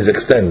Bayacha means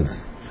extend.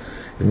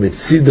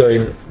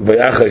 Mitzidoin,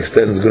 Bayacha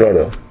extends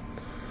grora.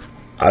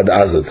 Ad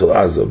Aza till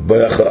Aza.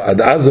 Ad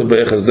Aza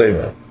Bayacha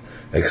Zdoima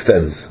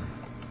extends.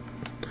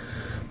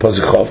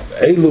 Pasuk Chof.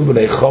 Eilu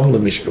b'nei Chom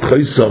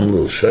l'mishpachosom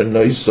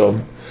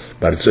l'shonoisom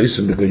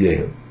b'artzoisom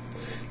b'goyehim.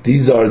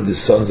 These are the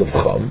sons of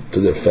Chom, to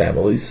their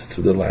families,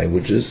 to their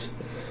languages,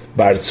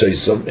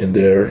 b'artzoisom, in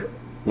their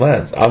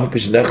lands.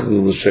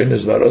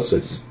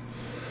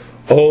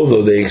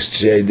 Although they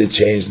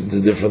changed into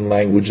different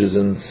languages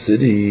and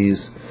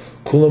cities,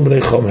 kulam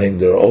b'nei Chom heim,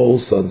 they're all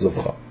sons of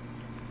Chom.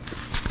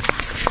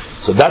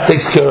 So that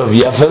takes care of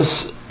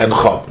Yefes and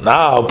Chom.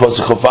 Now,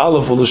 Pasuk Chof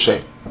Aleph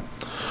u'L'Shem.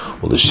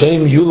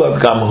 U'L'Shem Yulad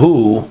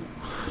Gamhu,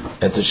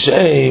 and to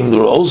Shem there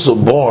were also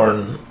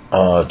born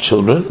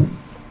children.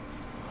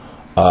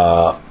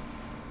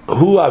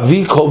 Hu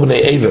Avi Kol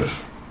B'nei Ever.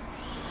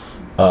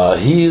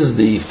 He is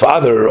the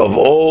father of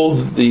all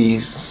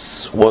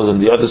these, was on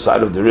the other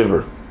side of the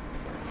river.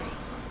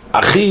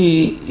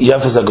 Achi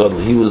Yefes HaGadol,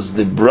 he was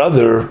the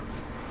brother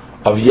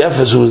of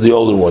Yefes, who was the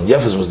older one.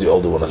 Yefes was the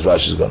older one, as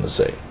Rashi is going to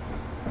say.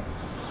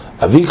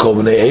 Avikol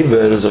b'nei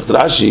Ever, Zok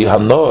Rashi,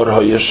 Hanor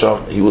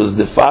HaYesham, he was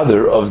the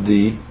father of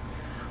the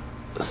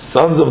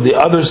sons of the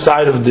other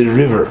side of the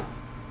river.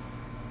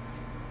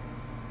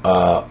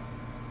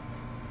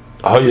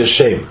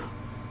 HaYeshem,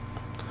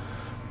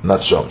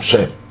 not Shem,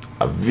 Shem.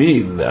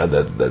 Avi, that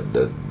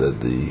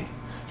the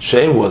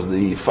Shem was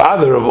the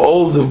father of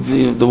all the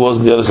was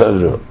on the other side of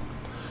the river.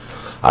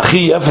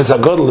 Achi Yefes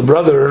HaGadol, the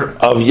brother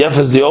of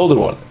Yefes, the older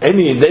one.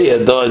 Any day,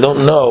 I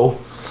don't know,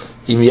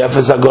 Im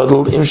Yefes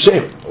HaGadol, Im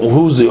Shem.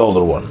 Who's the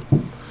older one?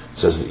 It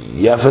says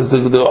Yefes,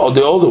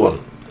 the older one.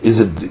 Is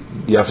it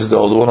Yefes, the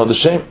older one, or the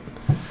Shem?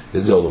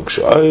 Is the older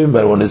one?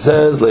 But when it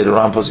says later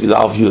on, Pasuk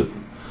Alf Yud,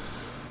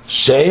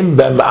 Shem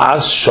ben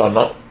Ma'as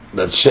Shana,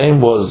 that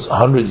Shem was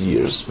 100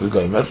 years.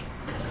 V'goymer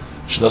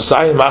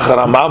Shnosayim Achar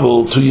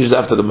HaMabul, 2 years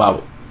after the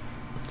Mabul.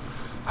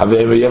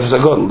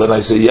 Then I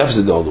say Yefes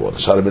is the older one.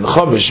 Shara ben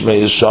Chomish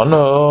Meir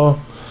Shana,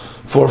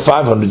 for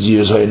 500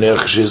 years when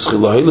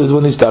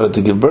he started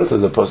to give birth,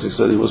 and the Pasuk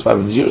said he was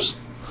 500 years.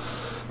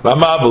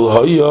 And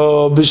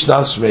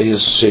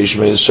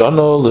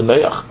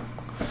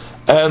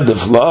the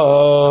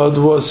flood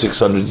was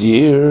 600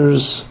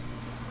 years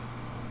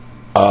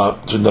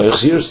to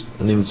Noach's years.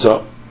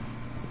 Nimtza.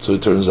 So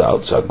it turns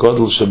out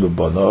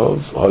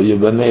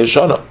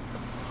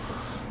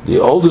the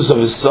oldest of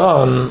his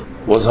son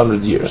was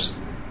 100 years.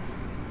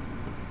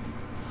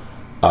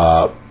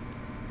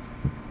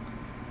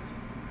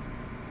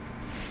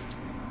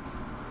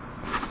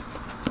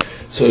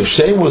 So if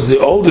Shem was the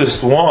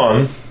oldest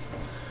one,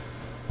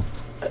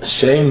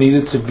 Shem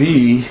needed to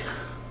be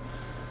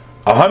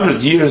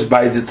 100 years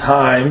by the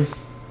time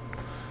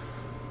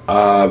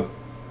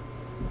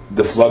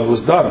the flood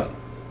was done.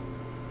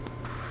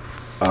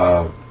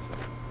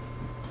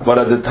 But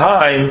at the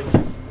time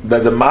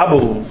that the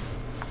Mabul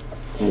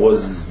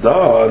was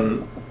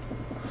done,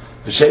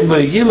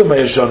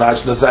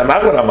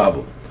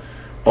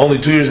 only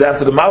 2 years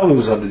after the Mabul, he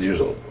was 100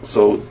 years old.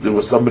 So there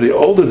was somebody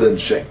older than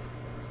Shem,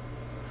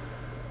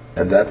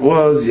 and that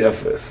was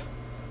Yefes.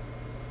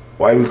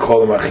 Why we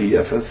call him Achi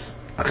Yefes?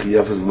 Achi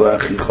Yefes v'lo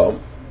Achi Chom,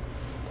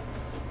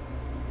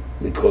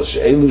 because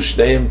She'elu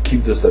Shneim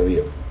Kibdos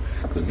Aviyim.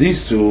 Because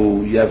these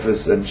two,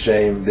 Yefes and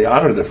Shem, they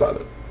honored their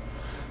father.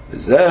 And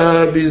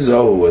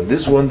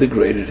this one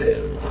degraded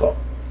him.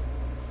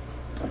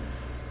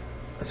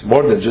 It's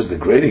more than just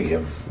degrading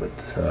him, but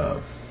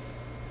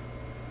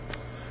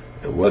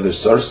whether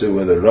Sarsi,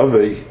 whether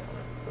Ravi,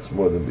 it's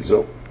more than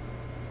Bizo.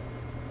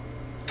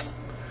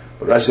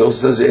 But Rashi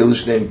also says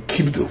Elush name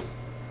Kibdu.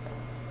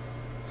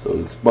 So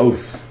it's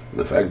both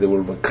the fact that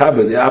we're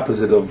Makabe, the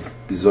opposite of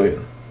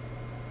Bizoyan.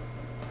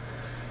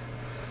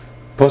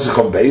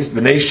 Posachon base,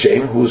 Bnei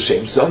Shem, who is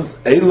Shem's sons,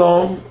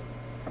 Elam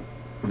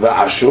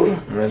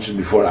v'Ashur, mentioned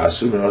before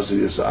Ashur, and also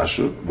years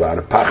Ashur,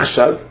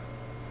 v'Arpachshad,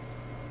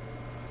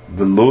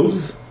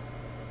 v'Lud,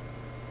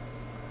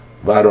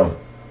 v'Aram.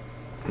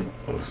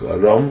 So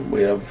Aram,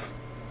 we have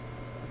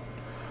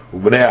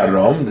Ubnei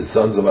Aram, the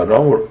sons of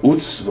Aram were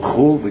Utz,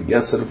 v'Chul,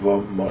 v'Geser,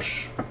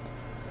 v'Mosh.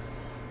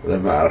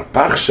 Then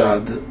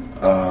v'Arpachshad,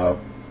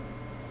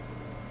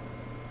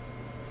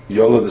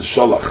 Yola the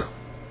Sholach.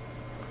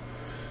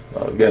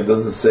 Now, again, it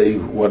doesn't say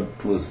what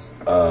was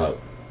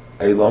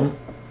Elam,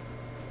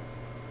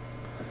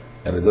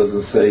 and it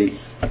doesn't say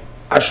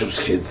Ashur's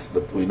kids,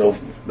 but we know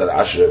that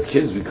Ashur had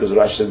kids because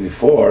Rashi said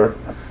before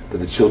that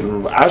the children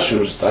of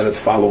Ashur started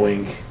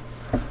following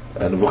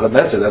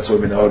Nebuchadnezzar. That's why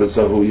we know it's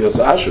who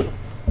Yotza Ashur.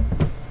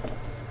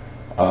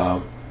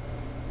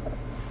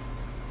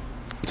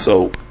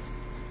 So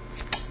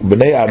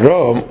Bnei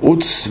Aram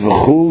Utz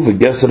v'Chul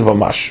v'Geser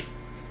v'Mash.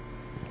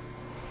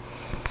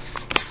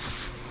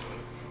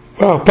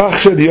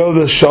 Pachshad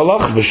Yolad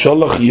Sholach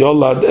v'Sholach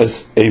Yolad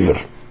es Ever.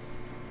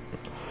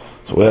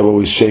 So we have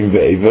always Shem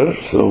v'Ever.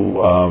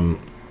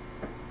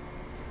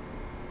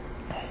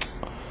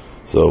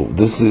 So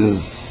this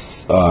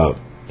is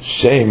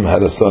Shem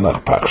had a son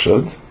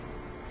Arpachshad.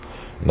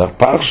 And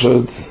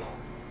Arpachshad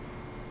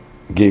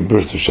gave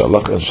birth to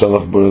Sholach, and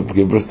Sholach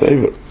gave birth to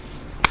Ever.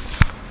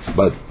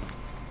 But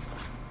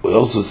we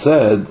also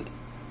said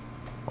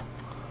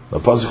the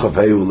pasuk of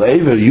Heyu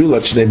le'Ever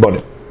Yulad Shnei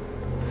Bonim.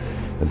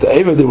 And to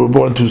Ever they were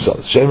born two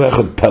sons. Shem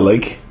echad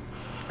Peleg.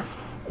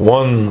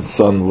 One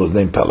son was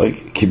named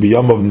Peleg. Ki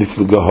b'yamav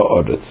nifluga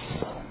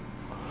ha'aretz.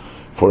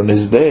 For in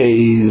his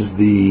days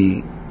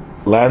the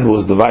land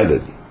was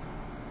divided.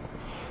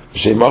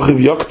 Shem achiv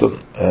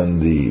Yokton,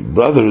 and the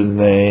brother's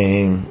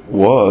name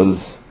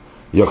was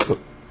Yokton.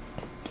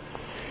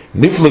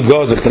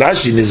 Nifluga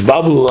Rashi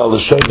Nizbablu al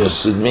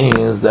Shoynos. It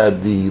means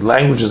that the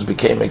languages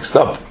became mixed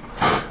up.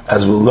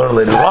 As we'll learn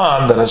later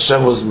on, that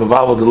Hashem was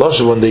Mevavel the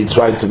Losha when they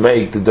tried to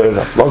make the Doir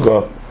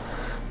HaFloga,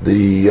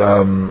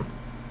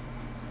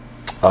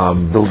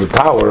 build a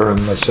tower, and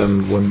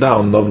Hashem went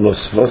down,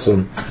 Novlos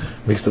Vasam,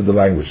 mixed up the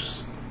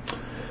languages.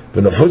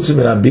 And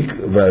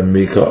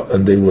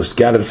they were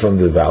scattered from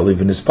the valley,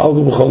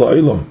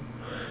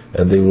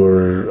 and they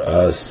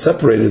were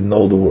separated in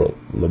all the world.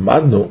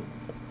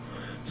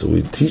 So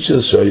we teach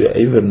us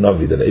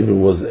Navi that Ever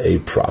was a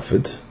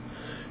prophet.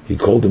 He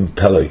called him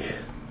Peleg.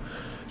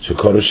 He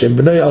called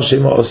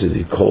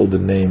the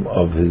name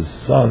of his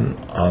son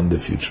on the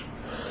future.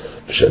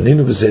 We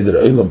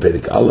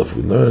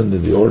learned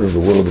in the order of the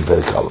world of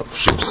Perek Aleph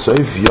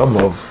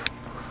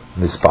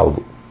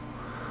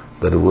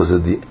that it was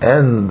at the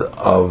end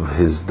of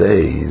his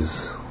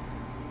days,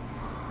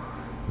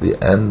 the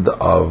end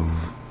of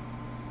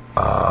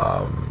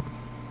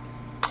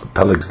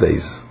Peleg's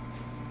days,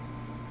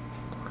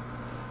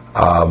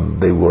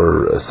 they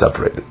were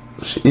separated.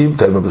 For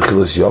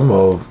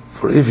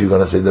if you're going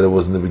to say that it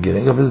was in the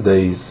beginning of his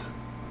days,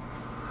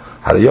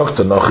 but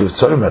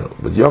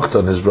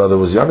Yoktan, his brother,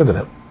 was younger than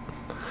him,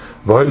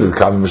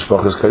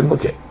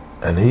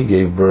 and he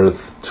gave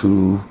birth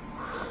to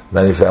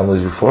many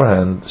families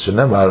beforehand,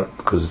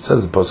 because it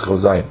says in Pasuk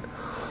Zayin,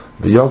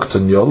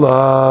 Yoktan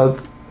Yolad,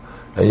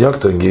 and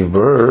Yoktan gave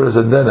birth,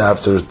 and then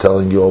after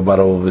telling you about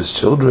all of his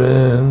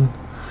children,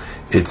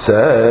 it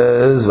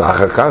says, the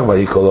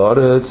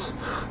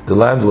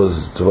land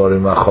was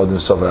Tvarim Achodim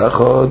Sofer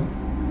Echod.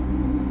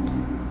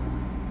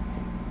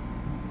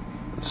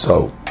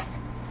 So,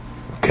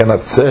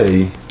 cannot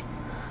say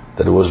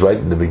that it was right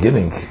in the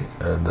beginning,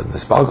 and that the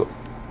Spalgo.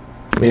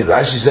 I mean,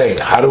 Rashi is saying,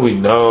 how do we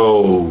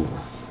know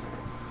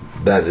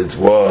that it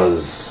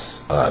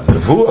was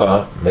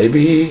Nevuah?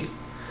 Maybe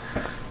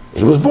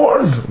he was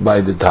born by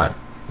the time.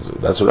 So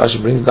that's what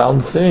Rashi brings down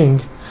the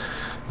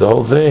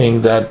whole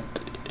thing, that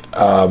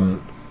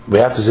we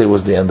have to say it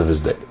was the end of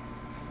his day.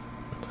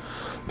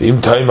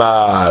 V'im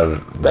Taimar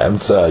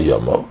B'emtza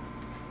Yomo.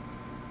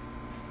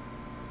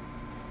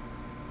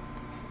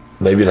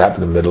 Maybe it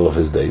happened in the middle of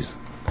his days.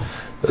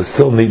 They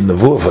still need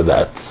Nevuah for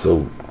that,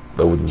 so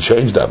that wouldn't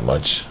change that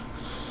much.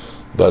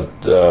 But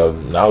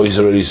now he's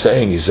already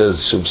saying, he says,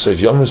 Shub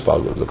Yom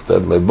Mispalgo. Look,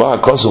 that Leba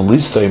Kosel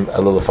Listoim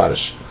Elul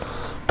Farish.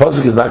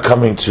 Pasuk is not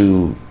coming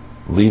to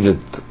leave it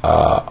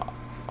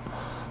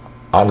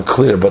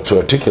unclear, but to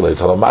articulate.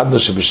 So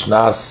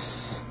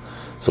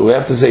we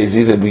have to say it's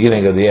either the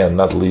beginning or the end,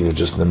 not leave it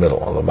just in the middle.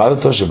 That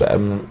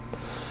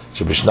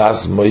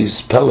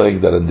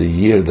in the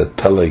year that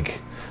Peleg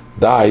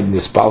died,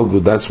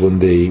 Nispalgu, that's when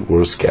they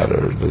were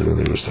scattered, when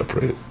they were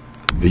separated.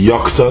 The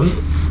Yoktan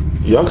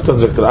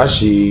Zakt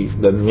Rashi,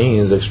 that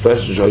means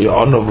expression,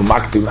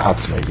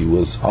 he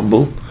was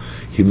humble,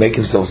 he make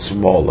himself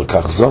small.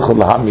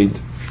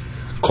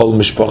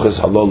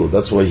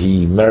 That's why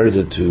he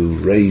merited to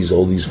raise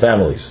all these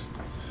families.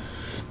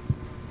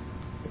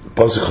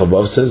 Pasuk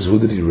Chabav says, who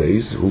did he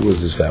raise? Who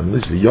was his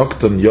families? The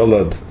Yoktan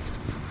Yolad,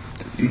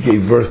 he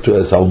gave birth to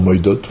Es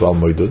Al-Moidot,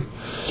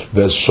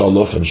 Ves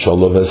Sholof and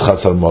Sholof, Ves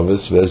Chatzar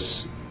Moves,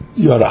 Ves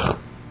Yorach.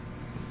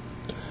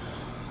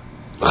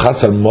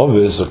 Chatzar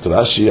Moves, Dr.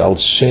 Rashi, Al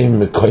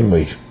Shem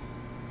Mekoimoi.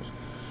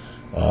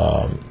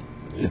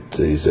 It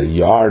is a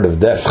yard of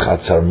death,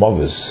 Chatzar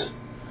Moves.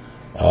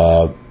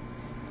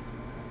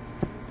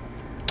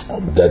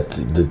 That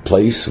the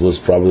place was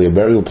probably a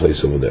burial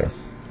place over there.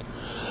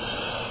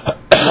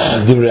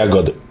 Divrei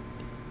Agod.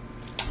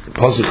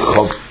 Pasuk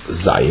Chav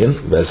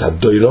Zayin, Ves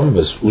Hadoirom,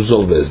 Ves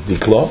Uzol, Ves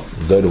Diklo,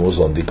 Doirom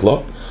Uzol and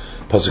Diklo.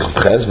 Pasuk of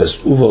Ches, Ves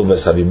Uval,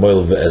 Ves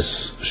Avimoil,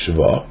 Ves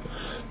Shva.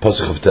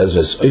 Pasuk of Tez,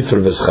 Ves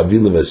Oifer, Ves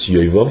Chavila, Ves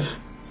Yoivov.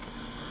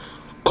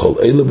 Kol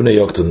Eile Bnei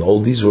Yoktan,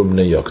 all these were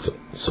Bnei Yoktan.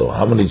 So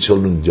how many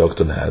children did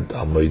Yoktan had?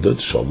 Almoidot,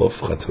 Sholof,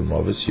 Chatzar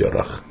Moves,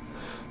 Yorach,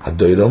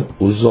 Hadoiram,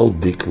 Uzol,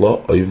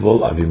 Diklo,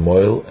 Oivol,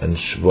 Avimoil, and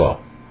Shva.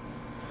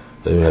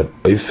 Then we have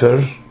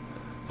Oifer,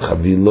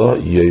 Chavila,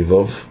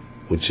 Yoivov,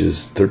 which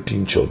is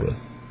 13 children,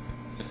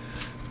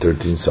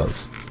 13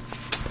 sons.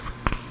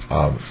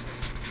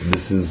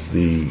 This is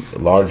the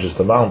largest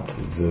amount.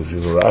 It's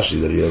Rashi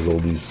that he has all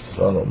these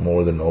sons,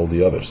 more than all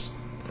the others.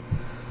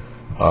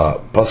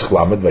 Pasuk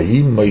Lamed,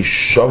 Vahi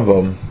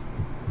Meishavam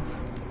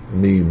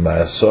Mi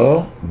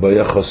Masa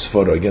Bayacha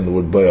Sfara. Again, the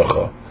word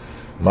Bayacha.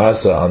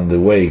 Masa, on the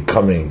way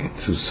coming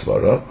to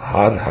Sfara,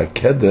 Har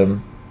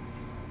Hakedem,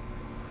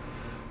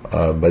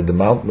 by the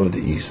mountain of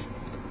the east.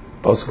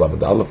 These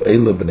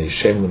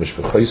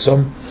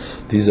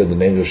are the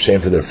names of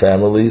Shem for their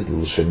families,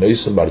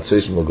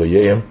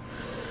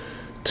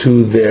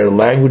 to their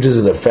languages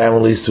and their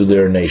families, to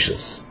their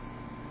nations.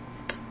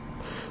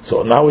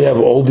 So now we have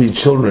all the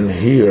children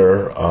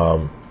here,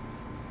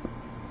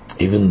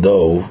 even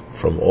though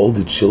from all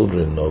the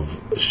children of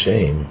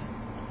Shem,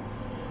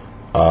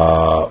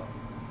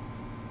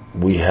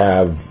 we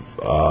have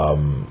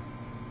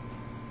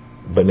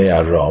Bnei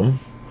Aram.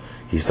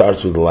 He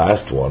starts with the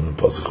last one,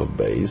 Pasuk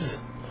Beis,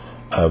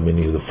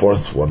 meaning the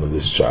fourth one of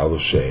this child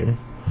of Shem.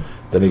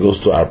 Then he goes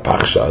to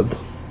Arpachshad.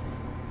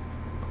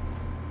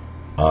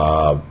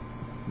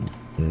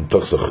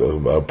 Talks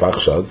about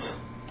Arpachshad.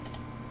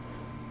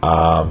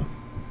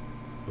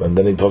 And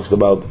then he talks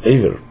about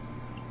Aver,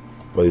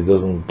 but he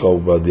doesn't go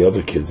about the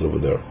other kids over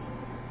there.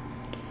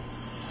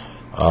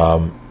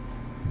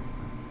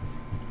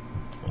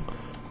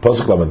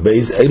 Pasuk Lamed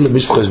Beis, Eile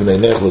Mishpachos B'nei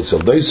Noach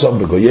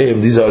L'Tzoldoisam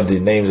B'Goyim. These are the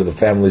names of the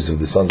families of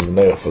the sons of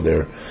Noach for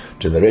their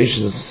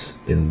generations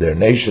in their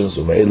nations.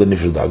 U'Me'eile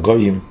Nifrud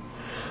HaGoyim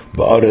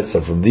Ba'aretz,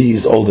 and from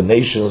these all the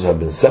nations have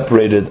been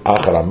separated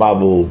Achar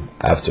HaMabul,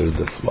 after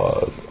the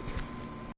flood.